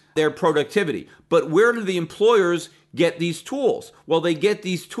increase their productivity. But where do the employers get these tools? Well, they get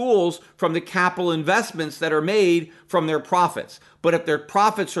these tools from the capital investments that are made from their profits. But if their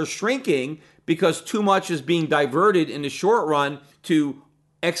profits are shrinking because too much is being diverted in the short run to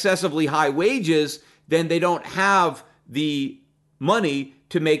excessively high wages, then they don't have the money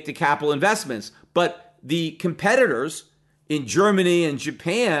to make the capital investments. But the competitors in Germany and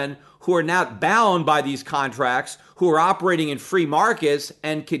Japan, who are not bound by these contracts, who are operating in free markets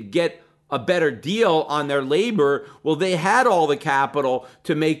and could get a better deal on their labor, well, they had all the capital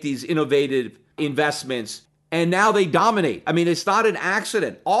to make these innovative investments, and now they dominate. I mean, it's not an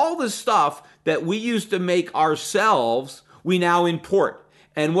accident. All the stuff that we used to make ourselves, we now import.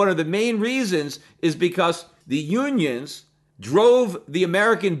 And one of the main reasons is because the unions drove the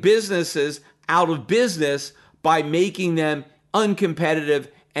American businesses out of business by making them uncompetitive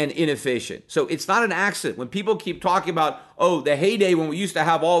and inefficient. So it's not an accident. When people keep talking about, oh, the heyday when we used to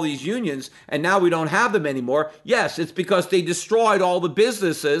have all these unions and now we don't have them anymore, yes, it's because they destroyed all the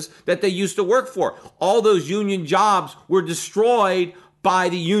businesses that they used to work for. All those union jobs were destroyed by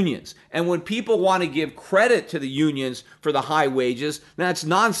the unions. And when people want to give credit to the unions for the high wages, that's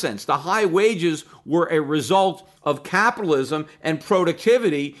nonsense. The high wages were a result of capitalism and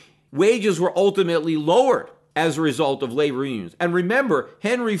productivity. Wages were ultimately lowered as a result of labor unions. And remember,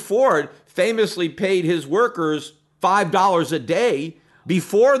 Henry Ford famously paid his workers $5 a day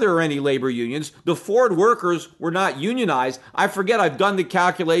before there were any labor unions. The Ford workers were not unionized. I forget, I've done the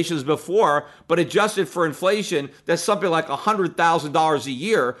calculations before, but adjusted for inflation, that's something like $100,000 a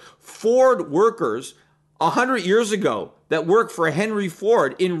year. Ford workers 100 years ago that worked for Henry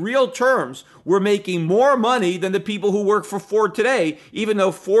Ford, in real terms, were making more money than the people who work for Ford today, even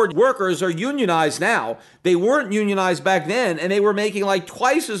though Ford workers are unionized now. They weren't unionized back then, and they were making like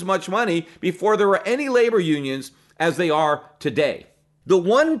twice as much money before there were any labor unions as they are today. The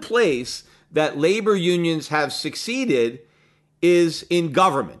one place that labor unions have succeeded is in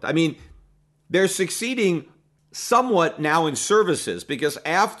government. I mean, they're succeeding somewhat now in services, because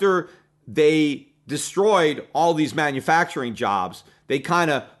after they destroyed all these manufacturing jobs, they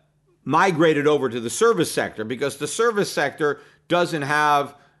kind of migrated over to the service sector, because the service sector doesn't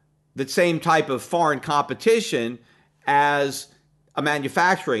have the same type of foreign competition as a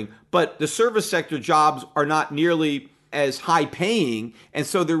manufacturing, but the service sector jobs are not nearly as high paying, and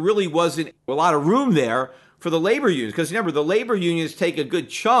so there really wasn't a lot of room there for the labor unions, because remember, the labor unions take a good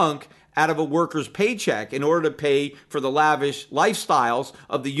chunk out of a worker's paycheck in order to pay for the lavish lifestyles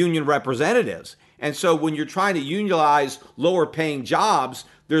of the union representatives. And so when you're trying to unionize lower paying jobs,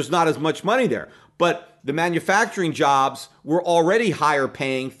 there's not as much money there. But the manufacturing jobs were already higher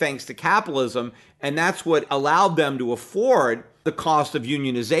paying thanks to capitalism, and that's what allowed them to afford the cost of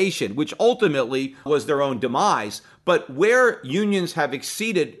unionization, which ultimately was their own demise. But where unions have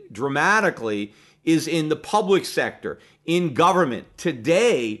exceeded dramatically is in the public sector, in government.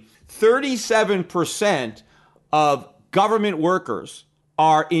 Today, 37% of government workers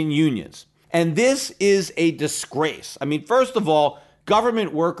are in unions. And this is a disgrace. I mean, first of all,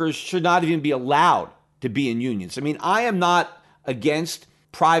 government workers should not even be allowed to be in unions. I mean, I am not against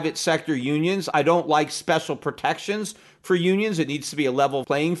private sector unions. I don't like special protections for unions. It needs to be a level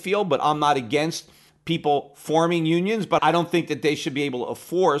playing field, but I'm not against people forming unions. But I don't think that they should be able to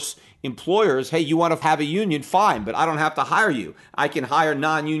force employers, hey, you want to have a union, fine, but I don't have to hire you. I can hire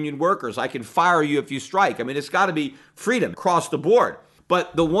non-union workers. I can fire you if you strike. I mean, it's got to be freedom across the board.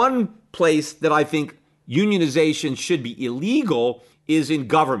 But the one place that I think unionization should be illegal is in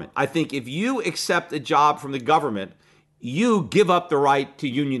government. I think if you accept a job from the government, you give up the right to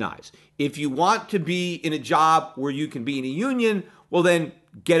unionize. If you want to be in a job where you can be in a union, well, then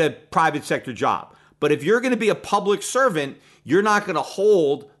get a private sector job. But if you're going to be a public servant, you're not going to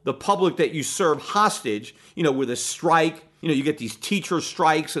hold the public that you serve hostage, with a strike. You get these teacher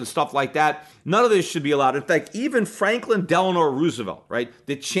strikes and stuff like that. None of this should be allowed. In fact, even Franklin Delano Roosevelt, right,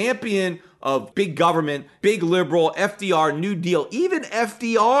 the champion of big government, big liberal, FDR, New Deal, even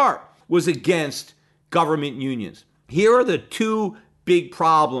FDR was against government unions. Here are the two big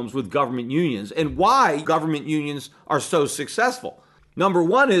problems with government unions and why government unions are so successful. Number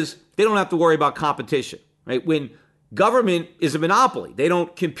one is they don't have to worry about competition, right? When government is a monopoly, they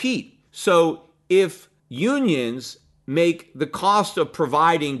don't compete. So if unions make the cost of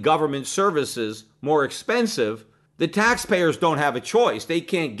providing government services more expensive, the taxpayers don't have a choice. They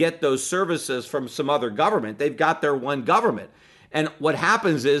can't get those services from some other government. They've got their one government. And what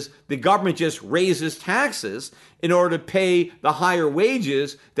happens is the government just raises taxes in order to pay the higher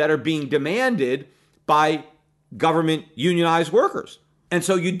wages that are being demanded by government unionized workers. And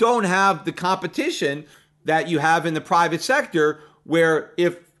so you don't have the competition that you have in the private sector, where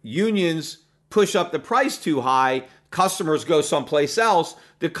if unions push up the price too high, customers go someplace else,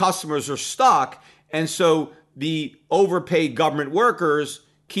 the customers are stuck. And so the overpaid government workers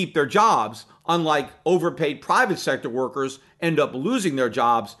keep their jobs, unlike overpaid private sector workers end up losing their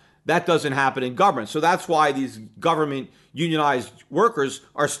jobs. That doesn't happen in government. So that's why these government unionized workers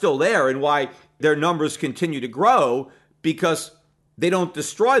are still there and why their numbers continue to grow, because they don't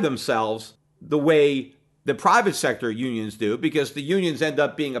destroy themselves the way the private sector unions do, because the unions end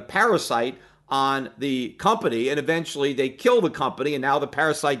up being a parasite on the company, and eventually they kill the company, and now the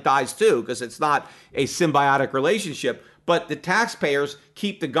parasite dies too, because it's not a symbiotic relationship. But the taxpayers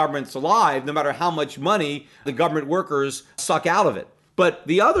keep the governments alive no matter how much money the government workers suck out of it. But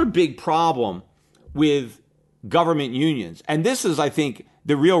the other big problem with government unions, and this is, I think,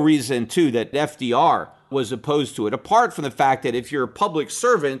 the real reason too that FDR was opposed to it, apart from the fact that if you're a public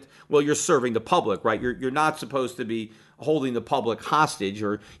servant, well, you're serving the public, right? You're not supposed to be holding the public hostage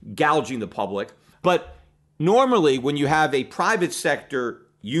or gouging the public. But normally when you have a private sector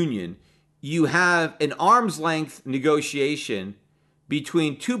union, you have an arm's length negotiation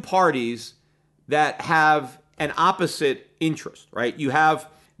between two parties that have an opposite interest, right? You have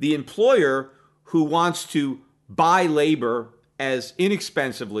the employer who wants to buy labor as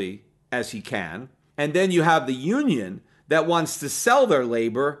inexpensively as he can, and then you have the union that wants to sell their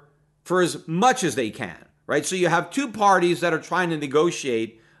labor for as much as they can, right? So you have two parties that are trying to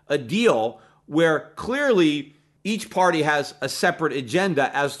negotiate a deal where clearly each party has a separate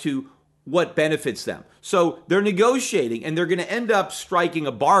agenda as to what benefits them. So they're negotiating and they're going to end up striking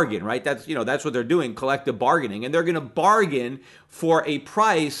a bargain, right? That's what they're doing, collective bargaining. And they're going to bargain for a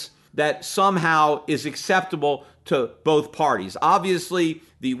price that somehow is acceptable to both parties. Obviously,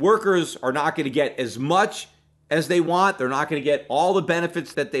 the workers are not going to get as much as they want. They're not going to get all the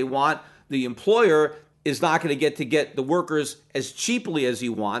benefits that they want. The employer is not going to get the workers as cheaply as he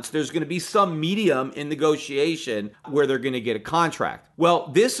wants. There's going to be some medium in negotiation where they're going to get a contract. Well,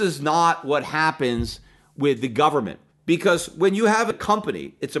 this is not what happens with the government, because when you have a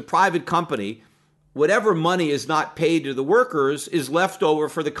company, it's a private company, whatever money is not paid to the workers is left over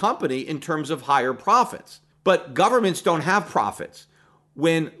for the company in terms of higher profits. But governments don't have profits.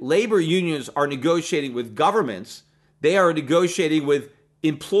 When labor unions are negotiating with governments, they are negotiating with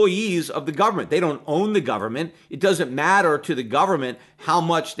employees of the government. They don't own the government. It doesn't matter to the government how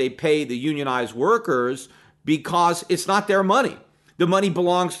much they pay the unionized workers, because it's not their money. The money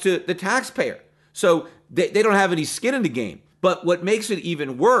belongs to the taxpayer. So they don't have any skin in the game. But what makes it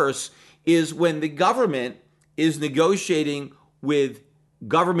even worse is when the government is negotiating with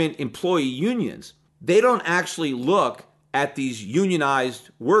government employee unions. they don't actually look at these unionized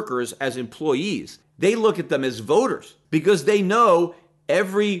workers as employees. They look at them as voters because they know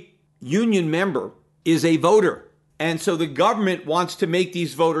every union member is a voter. And so the government wants to make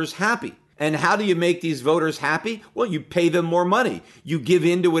these voters happy. And how do you make these voters happy? Well, you pay them more money. You give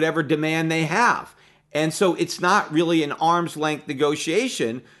in to whatever demand they have. And so it's not really an arm's length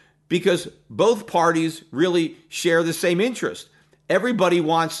negotiation because both parties really share the same interest. Everybody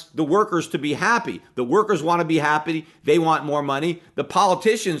wants the workers to be happy. The workers want to be happy. They want more money. The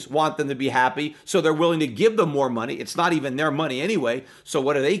politicians want them to be happy, so they're willing to give them more money. It's not even their money anyway, so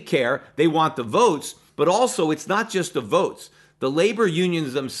what do they care? They want the votes, but also it's not just the votes. The labor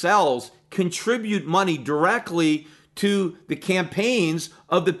unions themselves contribute money directly to the campaigns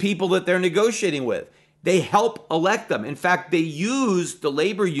of the people that they're negotiating with. They help elect them. In fact, they use the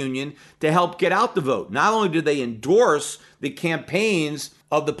labor union to help get out the vote. Not only do they endorse the campaigns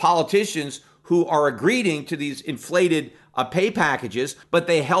of the politicians who are agreeing to these inflated pay packages, but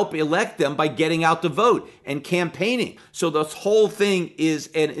they help elect them by getting out the vote and campaigning. So this whole thing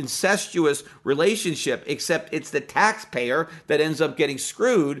is an incestuous relationship, except it's the taxpayer that ends up getting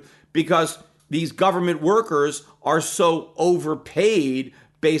screwed because these government workers are so overpaid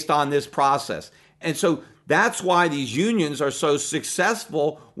based on this process. And so that's why these unions are so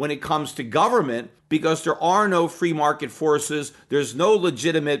successful when it comes to government, because there are no free market forces, there's no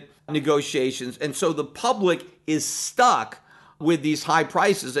legitimate negotiations, and so the public is stuck with these high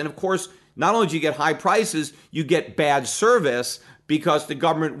prices. And of course, not only do you get high prices, you get bad service because the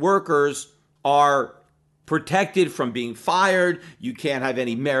government workers are protected from being fired. You can't have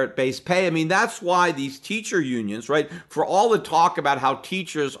any merit-based pay. I mean, that's why these teacher unions, right? For all the talk about how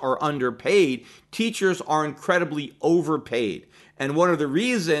teachers are underpaid, teachers are incredibly overpaid. And one of the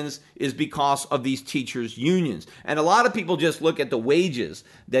reasons is because of these teachers' unions. And a lot of people just look at the wages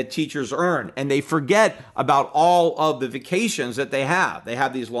that teachers earn and they forget about all of the vacations that they have. They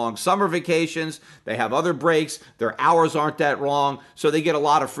have these long summer vacations. They have other breaks. Their hours aren't that long. So they get a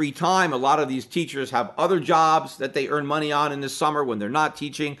lot of free time. A lot of these teachers have other jobs that they earn money on in the summer when they're not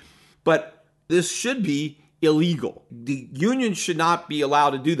teaching. But this should be illegal. The unions should not be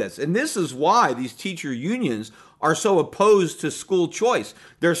allowed to do this. And this is why these teacher unions are so opposed to school choice.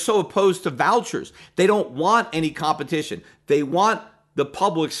 They're so opposed to vouchers. They don't want any competition. They want the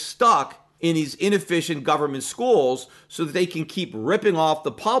public stuck in these inefficient government schools so that they can keep ripping off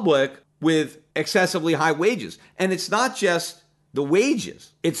the public with excessively high wages. And it's not just the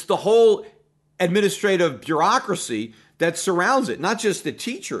wages. It's the whole administrative bureaucracy that surrounds it, not just the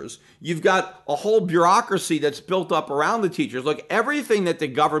teachers. You've got a whole bureaucracy that's built up around the teachers. Look, everything that the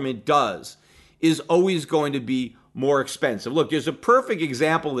government does is always going to be more expensive. Look, there's a perfect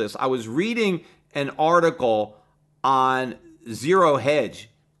example of this. I was reading an article on Zero Hedge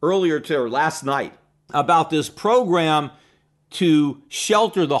last night about this program to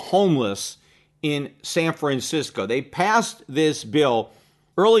shelter the homeless in San Francisco. They passed this bill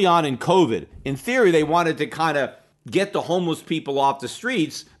early on in COVID. In theory, they wanted to kind of get the homeless people off the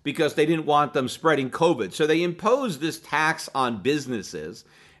streets because they didn't want them spreading COVID. So they imposed this tax on businesses.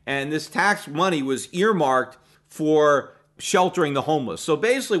 And this tax money was earmarked for sheltering the homeless. So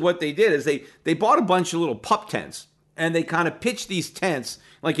basically what they did is they bought a bunch of little pup tents and they kind of pitched these tents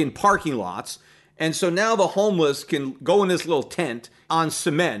like in parking lots. And so now the homeless can go in this little tent on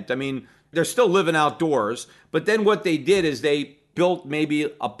cement. I mean, they're still living outdoors. But then what they did is they built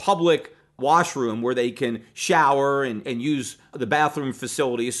maybe a public washroom where they can shower and use the bathroom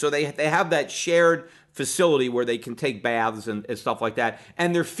facilities. So they have that shared facility where they can take baths and stuff like that.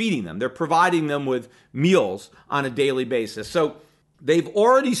 And they're feeding them. They're providing them with meals on a daily basis. So they've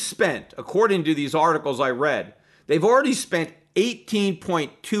already spent, according to these articles I read, they've already spent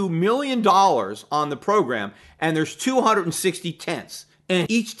 $18.2 million on the program. And there's 260 tents.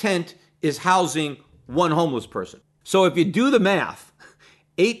 And each tent is housing one homeless person. So if you do the math,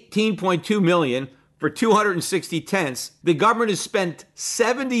 18.2 million for 260 tents, the government has spent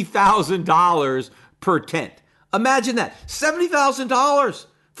 $70,000 per tent. Imagine that, $70,000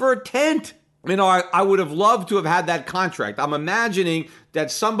 for a tent. You know, I would have loved to have had that contract. I'm imagining that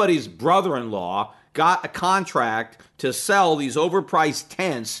somebody's brother-in-law got a contract to sell these overpriced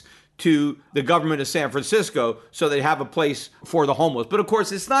tents to the government of San Francisco so they have a place for the homeless. But of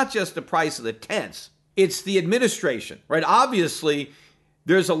course, it's not just the price of the tents. It's the administration, right? Obviously,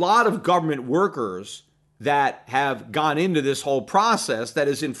 there's a lot of government workers that have gone into this whole process that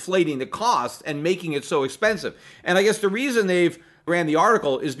is inflating the cost and making it so expensive. And I guess the reason they've ran the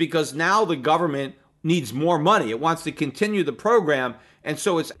article is because now the government needs more money. It wants to continue the program, and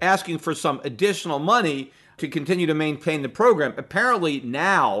so it's asking for some additional money to continue to maintain the program. Apparently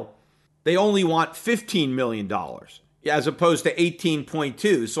now, they only want $15 million as opposed to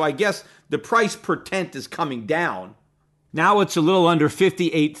 18.2. So I guess the price per tent is coming down. Now it's a little under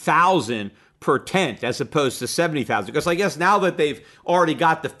 58,000 per tent as opposed to 70,000. Because I guess now that they've already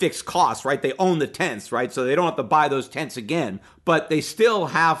got the fixed costs, right? They own the tents, right? So they don't have to buy those tents again, but they still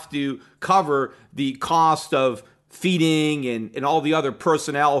have to cover the cost of feeding and all the other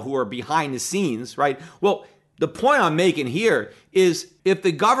personnel who are behind the scenes, right? Well, the point I'm making here is if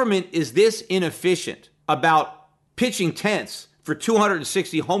the government is this inefficient about pitching tents for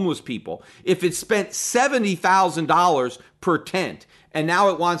 260 homeless people, if it spent $70,000 per tent and now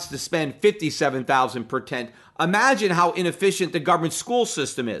it wants to spend $57,000 per tent, imagine how inefficient the government school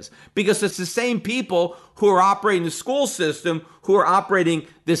system is, because it's the same people who are operating the school system who are operating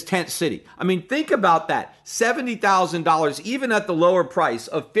this tent city. I mean, think about that. $70,000, even at the lower price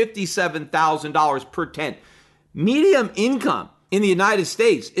of $57,000 per tent. Medium income in the United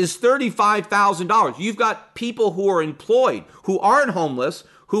States is $35,000. You've got people who are employed, who aren't homeless,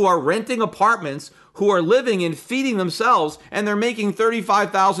 who are renting apartments, who are living and feeding themselves, and they're making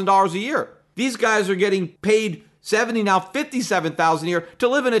 $35,000 a year. These guys are getting paid $70,000, now $57,000 a year to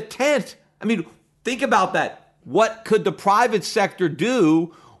live in a tent. I mean, think about that. What could the private sector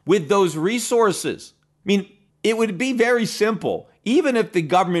do with those resources? I mean, it would be very simple. Even if the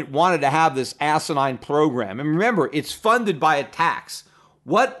government wanted to have this asinine program, and remember, it's funded by a tax.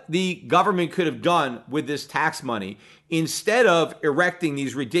 What the government could have done with this tax money, instead of erecting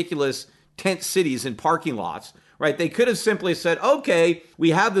these ridiculous tent cities and parking lots, right? They could have simply said, okay, we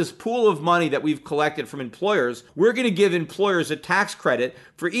have this pool of money that we've collected from employers. We're going to give employers a tax credit.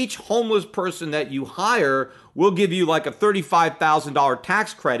 For each homeless person that you hire, we'll give you like a $35,000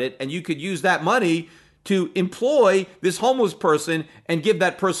 tax credit, and you could use that money to employ this homeless person and give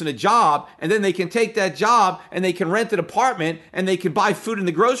that person a job. And then they can take that job and they can rent an apartment and they can buy food in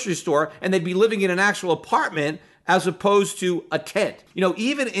the grocery store and they'd be living in an actual apartment as opposed to a tent. You know,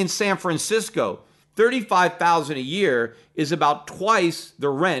 even in San Francisco, $35,000 a year is about twice the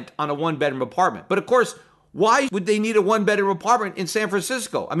rent on a one-bedroom apartment. But of course, why would they need a one-bedroom apartment in San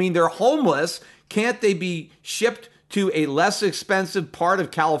Francisco? I mean, they're homeless. Can't they be shipped to a less expensive part of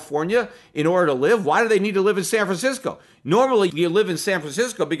California in order to live? Why do they need to live in San Francisco? Normally, you live in San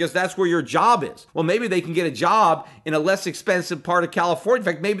Francisco because that's where your job is. Well, maybe they can get a job in a less expensive part of California. In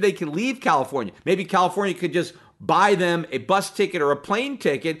fact, maybe they can leave California. Maybe California could just buy them a bus ticket or a plane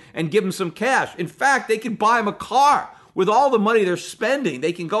ticket and give them some cash. In fact, they can buy them a car. With all the money they're spending,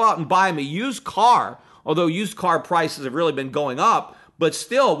 they can go out and buy them a used car, although used car prices have really been going up. But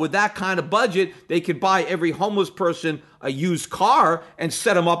still, with that kind of budget, they could buy every homeless person a used car and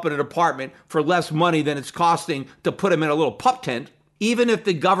set them up in an apartment for less money than it's costing to put them in a little pup tent. Even if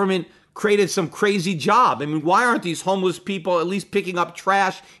the government created some crazy job. I mean, why aren't these homeless people at least picking up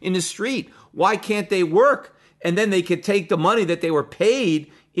trash in the street? Why can't they work? And then they could take the money that they were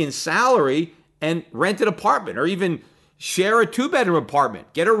paid in salary and rent an apartment, or even share a two-bedroom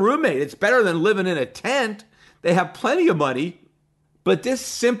apartment. Get a roommate. It's better than living in a tent. They have plenty of money. But this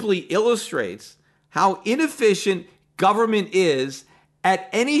simply illustrates how inefficient government is at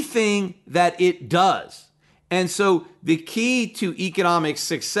anything that it does. And so the key to economic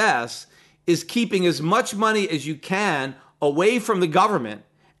success is keeping as much money as you can away from the government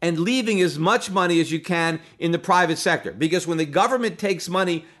and leaving as much money as you can in the private sector. Because when the government takes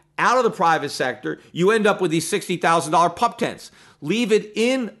money out of the private sector, you end up with these $60,000 pup tents. Leave it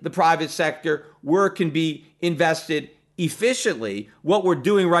in the private sector where it can be invested efficiently. What we're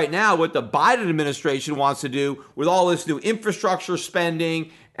doing right now, what the Biden administration wants to do with all this new infrastructure spending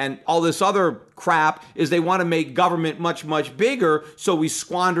and all this other crap, is they want to make government much, much bigger, so we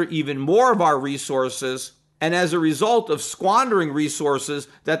squander even more of our resources. And as a result of squandering resources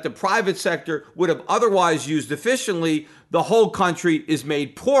that the private sector would have otherwise used efficiently, the whole country is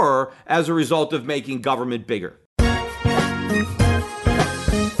made poorer as a result of making government bigger.